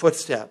in the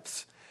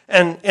footsteps.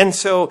 And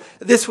so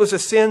this was a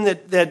sin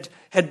that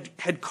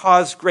had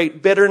caused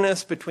great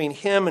bitterness between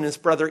him and his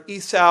brother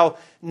Esau.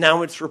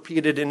 Now it's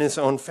repeated in his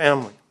own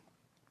family.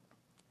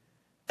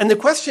 And the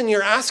question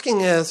you're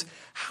asking is,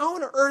 how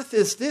on earth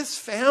is this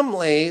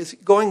family,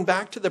 going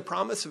back to the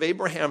promise of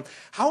Abraham,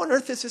 how on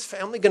earth is this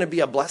family going to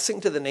be a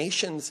blessing to the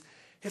nations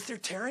if they're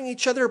tearing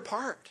each other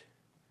apart?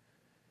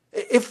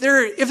 If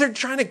they're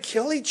trying to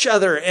kill each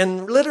other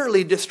and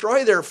literally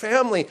destroy their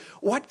family,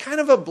 what kind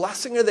of a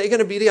blessing are they going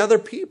to be to other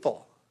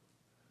people?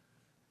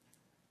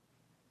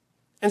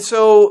 And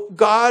so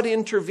God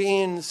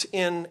intervenes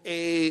in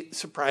a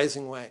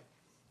surprising way.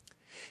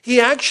 He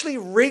actually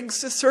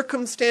rigs the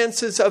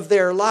circumstances of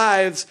their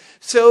lives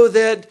so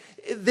that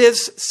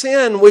this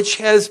sin, which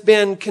has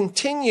been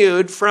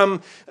continued from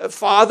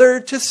father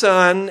to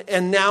son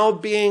and now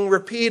being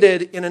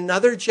repeated in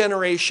another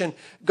generation,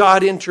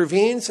 God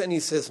intervenes and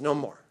he says no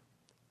more.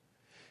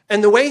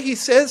 And the way he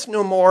says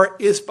no more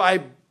is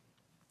by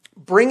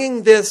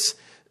bringing this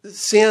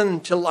sin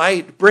to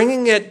light,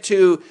 bringing it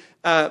to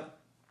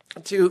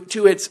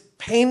its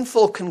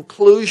painful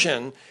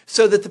conclusion,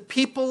 so that the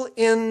people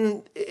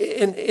in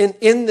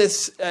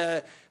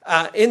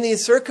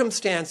these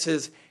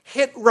circumstances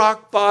hit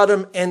rock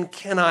bottom and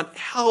cannot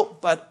help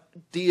but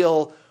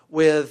deal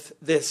with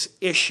this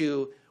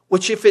issue,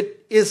 which, if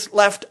it is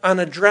left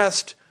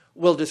unaddressed,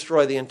 will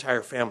destroy the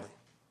entire family.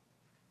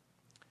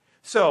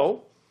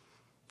 So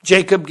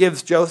Jacob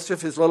gives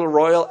Joseph his little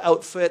royal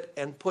outfit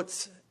and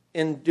puts,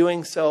 in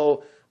doing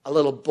so, a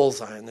little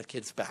bullseye on the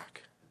kid's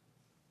back.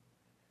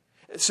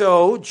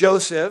 So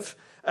Joseph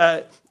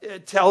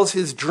tells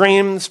his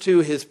dreams to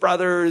his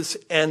brothers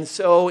and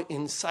so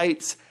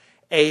incites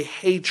a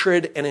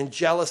hatred and a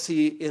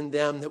jealousy in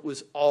them that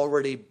was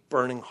already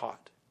burning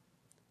hot.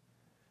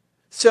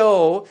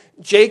 So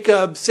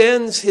Jacob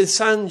sends his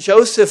son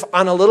Joseph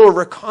on a little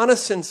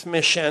reconnaissance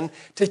mission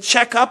to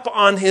check up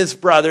on his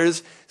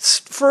brothers,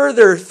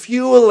 further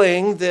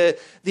fueling the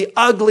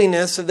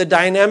ugliness of the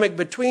dynamic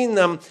between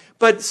them,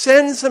 but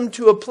sends them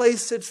to a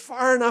place that's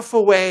far enough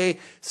away,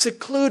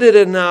 secluded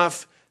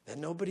enough that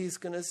nobody's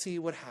going to see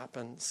what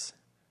happens.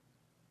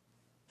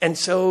 And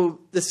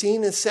so the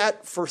scene is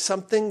set for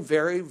something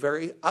very,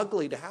 very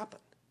ugly to happen.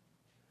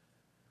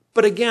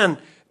 But again,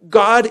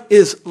 God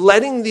is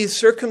letting these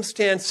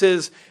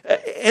circumstances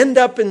end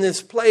up in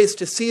this place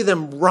to see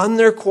them run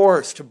their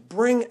course, to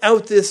bring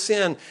out this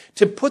sin,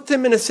 to put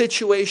them in a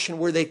situation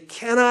where they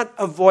cannot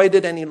avoid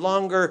it any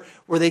longer,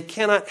 where they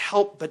cannot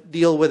help but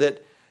deal with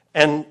it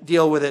and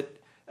deal with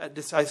it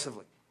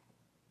decisively.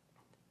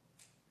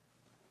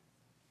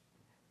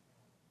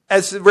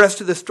 As the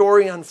rest of the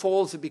story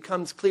unfolds, it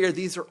becomes clear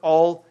these are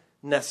all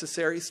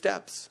necessary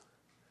steps.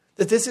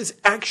 That this is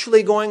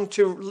actually going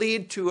to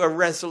lead to a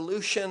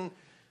resolution,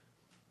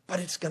 but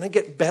it's going to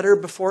get better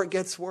before it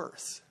gets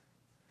worse.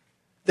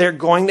 They're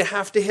going to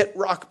have to hit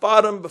rock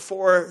bottom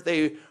before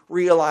they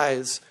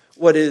realize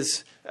what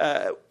is,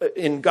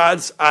 in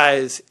God's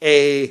eyes,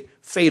 a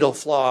fatal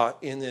flaw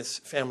in this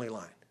family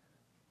line.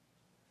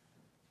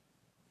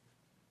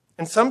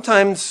 And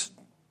sometimes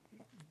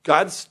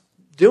God's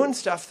doing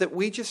stuff that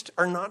we just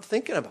are not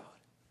thinking about.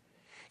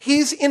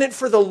 He's in it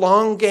for the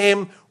long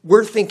game.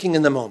 We're thinking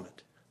in the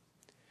moment.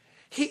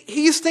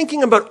 He's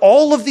thinking about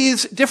all of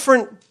these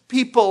different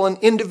people and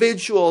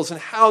individuals and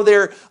how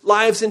their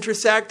lives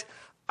intersect.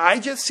 I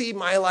just see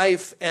my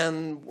life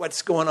and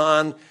what's going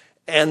on,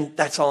 and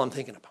that's all I'm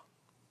thinking about.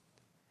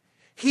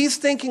 He's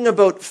thinking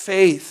about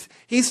faith.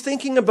 He's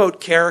thinking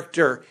about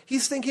character.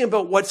 He's thinking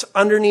about what's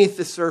underneath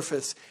the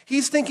surface.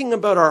 He's thinking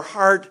about our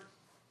heart.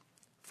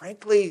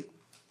 Frankly,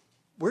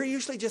 we're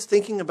usually just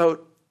thinking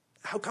about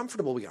how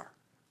comfortable we are,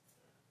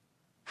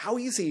 how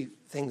easy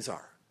things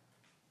are.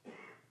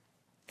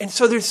 And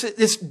so there's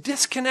this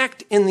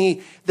disconnect in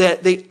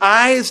the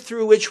eyes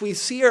through which we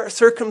see our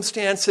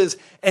circumstances,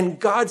 and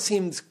God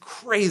seems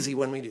crazy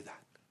when we do that.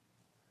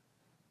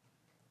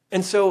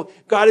 And so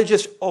God is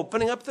just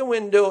opening up the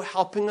window,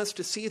 helping us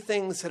to see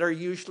things that are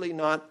usually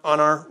not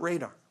on our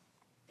radar.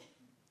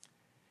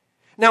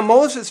 Now,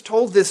 Moses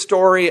told this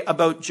story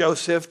about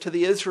Joseph to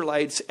the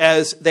Israelites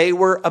as they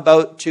were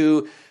about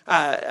to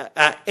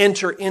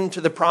enter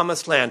into the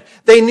promised land.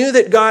 They knew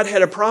that God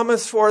had a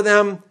promise for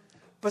them,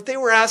 but they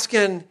were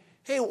asking,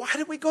 hey, why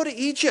did we go to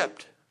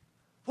Egypt?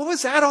 What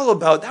was that all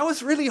about? That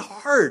was really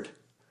hard.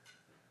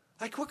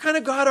 Like, what kind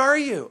of God are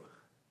you?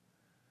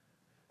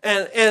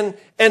 And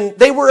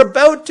they were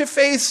about to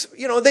face,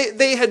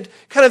 they had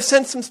kind of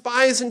sent some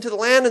spies into the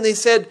land, and they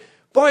said,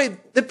 boy,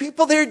 the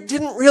people there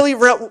didn't really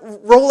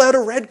roll out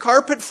a red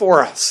carpet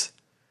for us.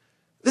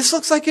 This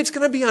looks like it's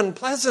going to be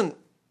unpleasant.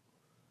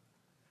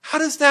 How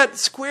does that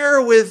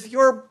square with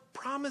your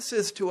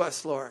promises to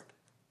us, Lord?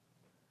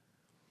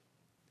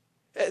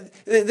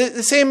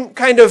 The same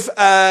kind of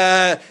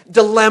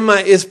dilemma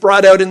is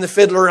brought out in The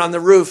Fiddler on the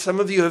Roof. Some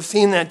of you have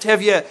seen that.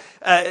 Tevye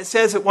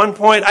says at one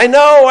point, I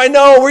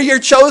know, we're your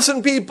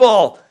chosen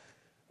people,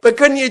 but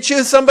couldn't you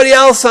choose somebody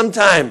else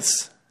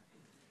sometimes?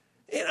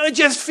 It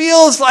just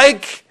feels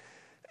like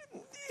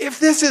if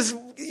this is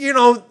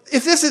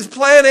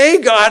plan A,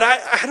 God,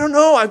 I don't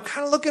know, I'm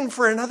kind of looking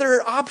for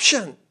another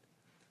option.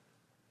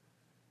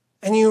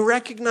 And you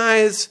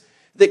recognize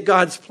that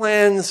God's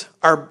plans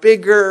are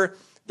bigger,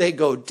 they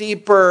go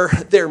deeper,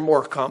 they're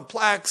more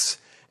complex,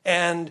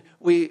 and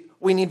we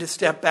need to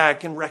step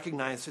back and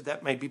recognize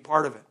that might be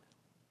part of it.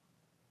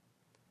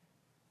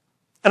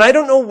 And I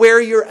don't know where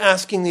you're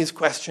asking these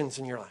questions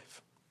in your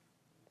life.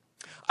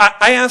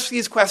 I asked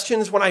these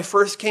questions when I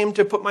first came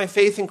to put my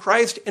faith in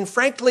Christ, and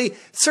frankly,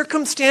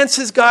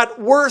 circumstances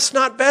got worse,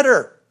 not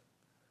better.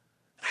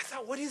 And I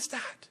thought, what is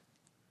that?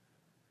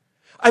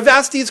 I've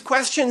asked these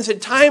questions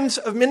at times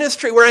of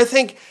ministry where I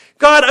think,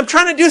 God, I'm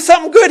trying to do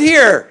something good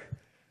here.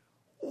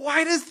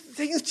 Why does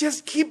things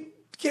just keep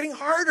getting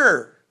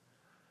harder?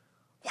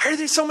 Why are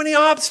there so many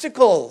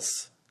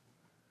obstacles?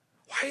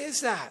 Why is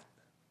that?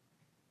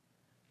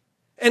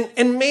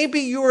 And maybe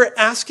you are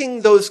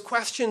asking those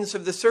questions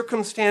of the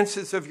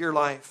circumstances of your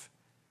life.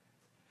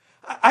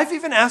 I've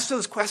even asked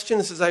those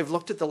questions as I've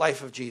looked at the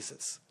life of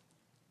Jesus.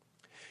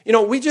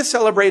 We just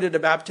celebrated a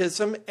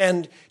baptism,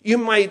 and you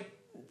might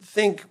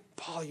think,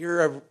 Paul,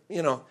 your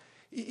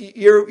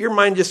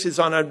mind just is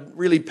on a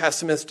really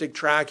pessimistic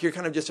track. You're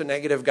kind of just a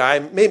negative guy.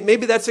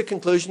 Maybe that's a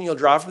conclusion you'll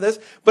draw from this.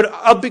 But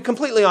I'll be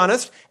completely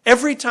honest.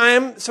 Every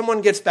time someone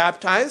gets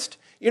baptized,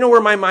 you know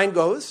where my mind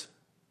goes?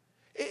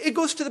 It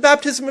goes to the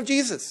baptism of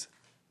Jesus.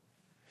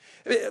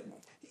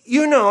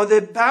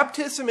 The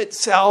baptism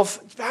itself,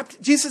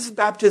 Jesus'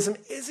 baptism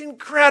is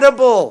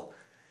incredible.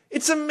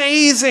 It's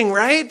amazing,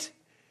 right?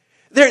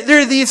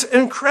 There are these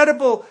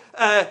incredible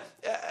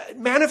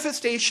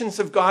manifestations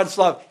of God's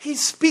love. He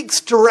speaks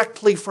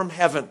directly from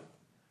heaven.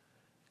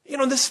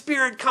 The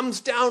Spirit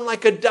comes down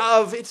like a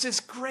dove. It's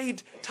this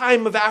great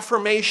time of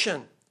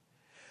affirmation.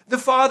 The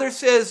Father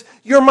says,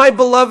 you're my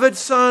beloved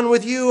Son.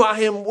 With you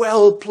I am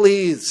well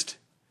pleased.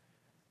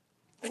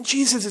 And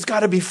Jesus has got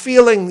to be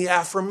feeling the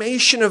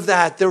affirmation of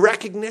that, the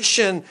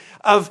recognition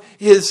of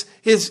his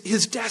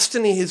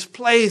destiny, his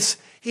place.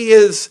 He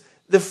is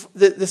the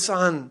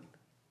Son.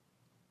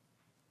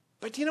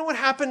 But do you know what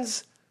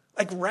happens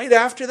right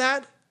after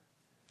that?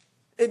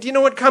 Do you know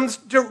what comes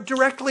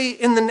directly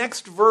in the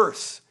next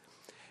verse?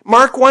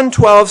 Mark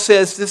 1:12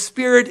 says, the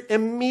Spirit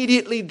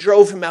immediately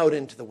drove him out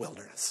into the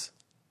wilderness.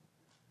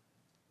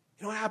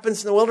 You know what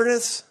happens in the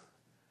wilderness?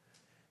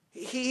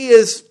 He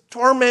is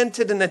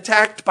tormented and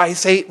attacked by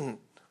Satan.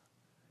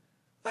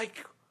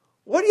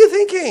 What are you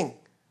thinking?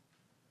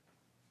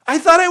 I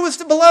thought I was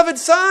the beloved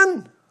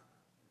Son.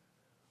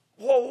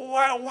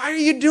 Why are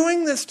you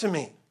doing this to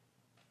me?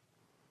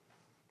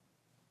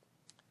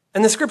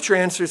 And the scripture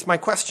answers my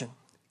question.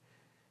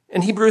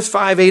 In Hebrews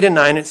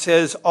 5:8-9, it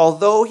says,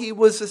 although he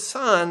was a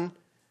son,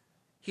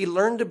 he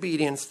learned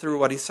obedience through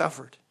what he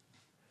suffered.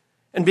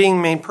 And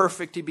being made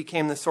perfect, he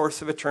became the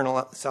source of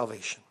eternal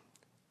salvation.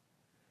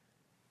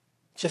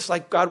 Just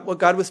like what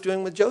God was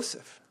doing with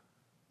Joseph.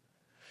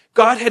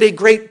 God had a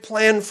great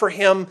plan for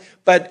him,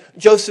 but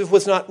Joseph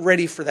was not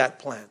ready for that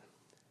plan.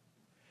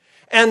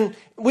 And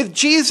with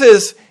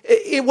Jesus,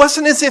 it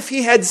wasn't as if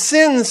he had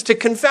sins to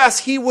confess.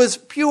 He was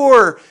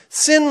pure,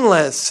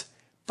 sinless.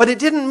 But it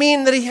didn't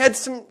mean that he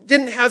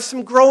didn't have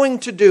some growing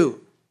to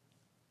do.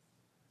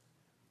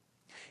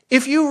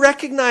 If you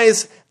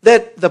recognize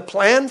that the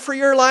plan for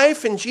your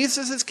life, in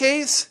Jesus'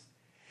 case,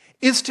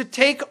 is to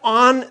take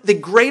on the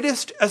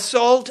greatest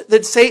assault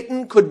that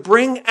Satan could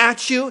bring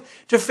at you,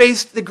 to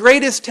face the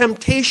greatest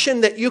temptation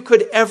that you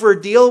could ever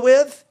deal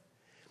with,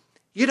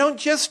 you don't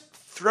just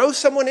throw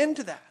someone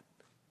into that.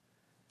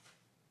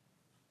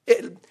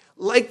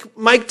 Like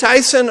Mike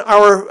Tyson,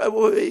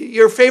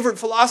 your favorite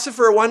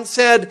philosopher, once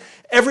said,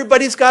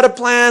 everybody's got a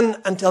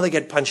plan until they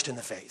get punched in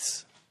the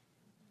face.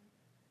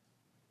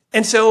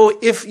 And so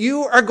if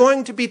you are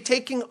going to be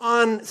taking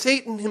on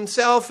Satan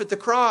himself at the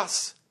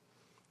cross,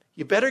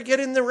 you better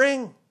get in the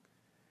ring.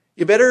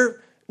 You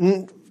better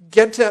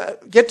get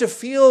to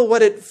feel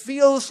what it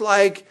feels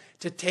like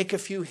to take a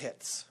few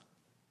hits.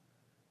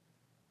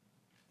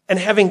 And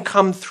having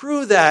come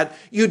through that,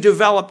 you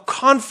develop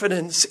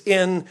confidence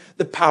in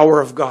the power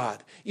of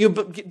God. You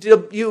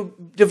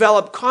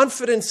develop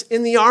confidence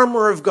in the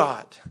armor of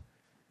God.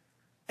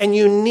 And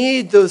you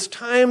need those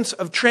times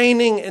of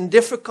training and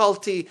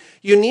difficulty.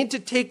 You need to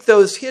take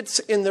those hits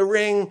in the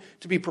ring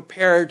to be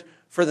prepared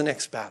for the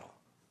next battle.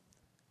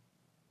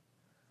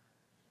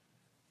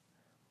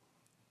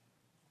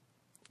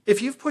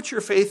 If you've put your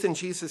faith in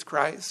Jesus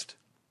Christ,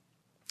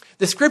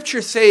 the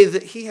scriptures say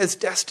that he has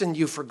destined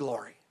you for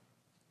glory.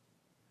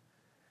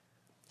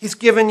 He's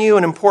given you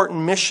an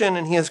important mission,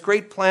 and he has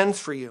great plans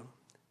for you.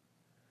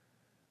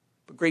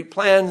 But great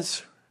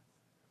plans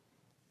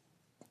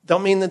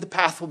don't mean that the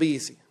path will be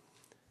easy.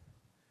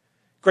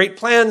 Great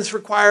plans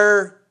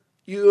require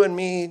you and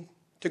me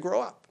to grow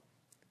up.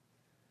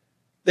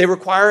 They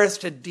require us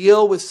to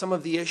deal with some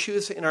of the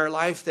issues in our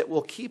life that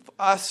will keep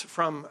us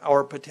from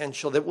our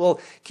potential, that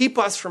will keep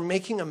us from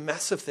making a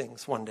mess of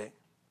things one day.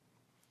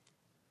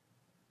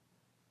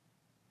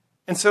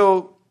 And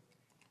so,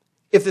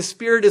 if the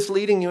Spirit is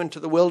leading you into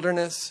the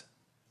wilderness,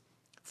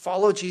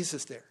 follow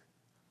Jesus there.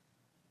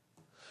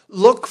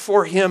 Look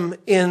for him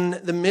in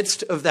the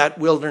midst of that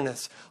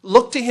wilderness.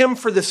 Look to him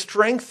for the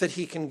strength that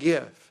he can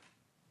give.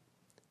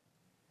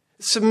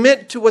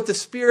 Submit to what the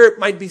Spirit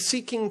might be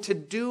seeking to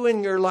do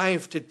in your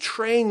life, to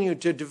train you,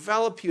 to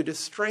develop you, to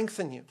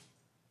strengthen you.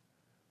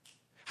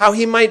 How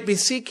he might be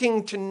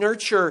seeking to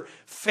nurture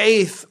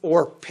faith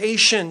or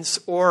patience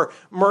or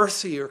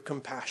mercy or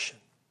compassion.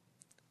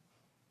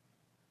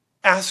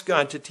 Ask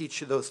God to teach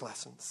you those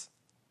lessons.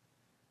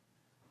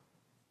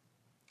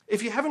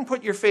 If you haven't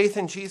put your faith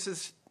in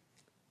Jesus,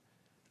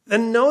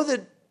 then know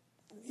that,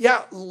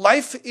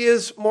 life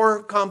is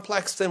more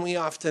complex than we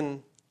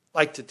often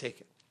like to take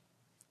it.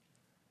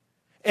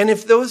 And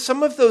if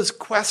some of those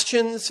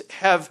questions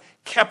have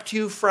kept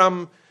you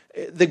from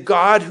the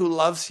God who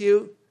loves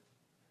you,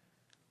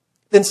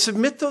 then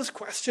submit those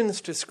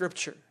questions to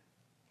Scripture.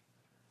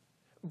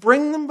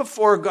 Bring them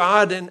before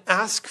God and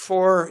ask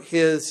for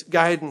his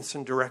guidance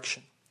and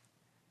direction.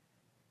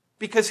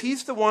 Because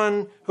he's the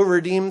one who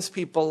redeems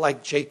people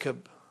like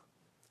Jacob,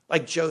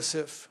 like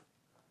Joseph,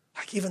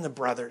 like even the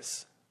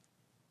brothers.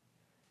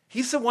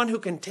 He's the one who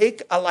can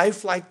take a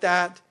life like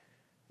that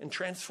and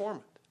transform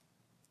it,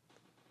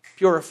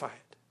 purify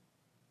it,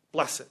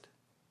 bless it.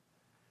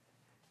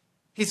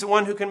 He's the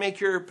one who can make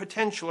your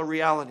potential a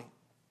reality.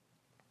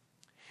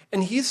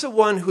 And he's the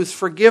one whose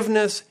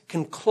forgiveness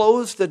can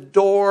close the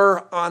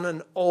door on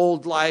an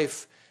old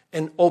life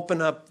and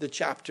open up the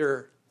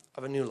chapter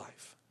of a new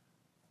life.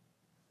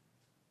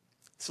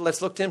 So let's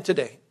look to him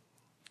today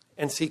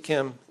and seek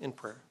him in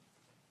prayer.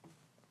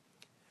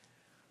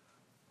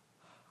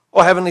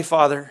 Oh, Heavenly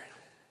Father,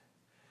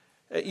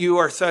 you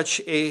are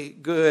such a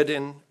good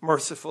and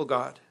merciful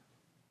God.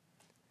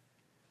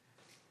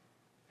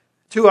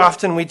 Too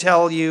often we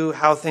tell you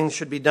how things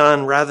should be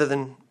done rather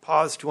than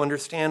pause to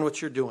understand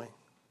what you're doing.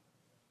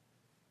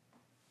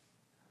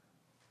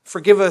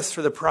 Forgive us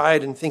for the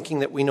pride in thinking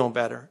that we know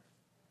better,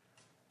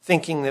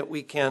 thinking that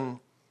we can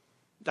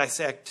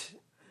dissect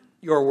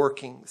your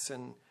workings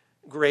and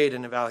grade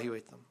and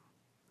evaluate them.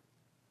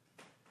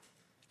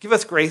 Give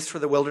us grace for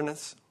the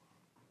wilderness.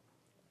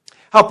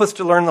 Help us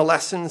to learn the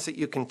lessons that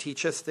you can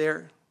teach us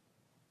there.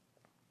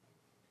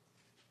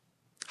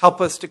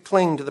 Help us to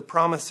cling to the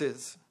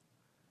promises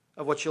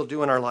of what you'll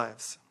do in our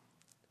lives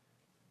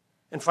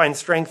and find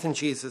strength in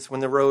Jesus when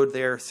the road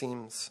there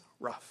seems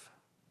rough.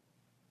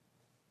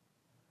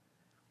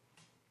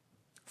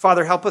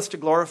 Father, help us to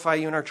glorify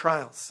you in our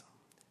trials.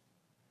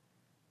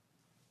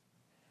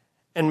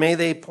 And may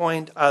they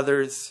point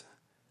others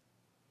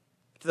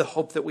to the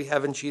hope that we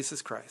have in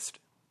Jesus Christ.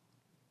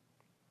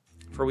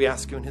 For we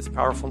ask you in his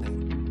powerful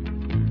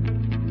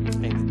name.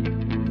 Amen.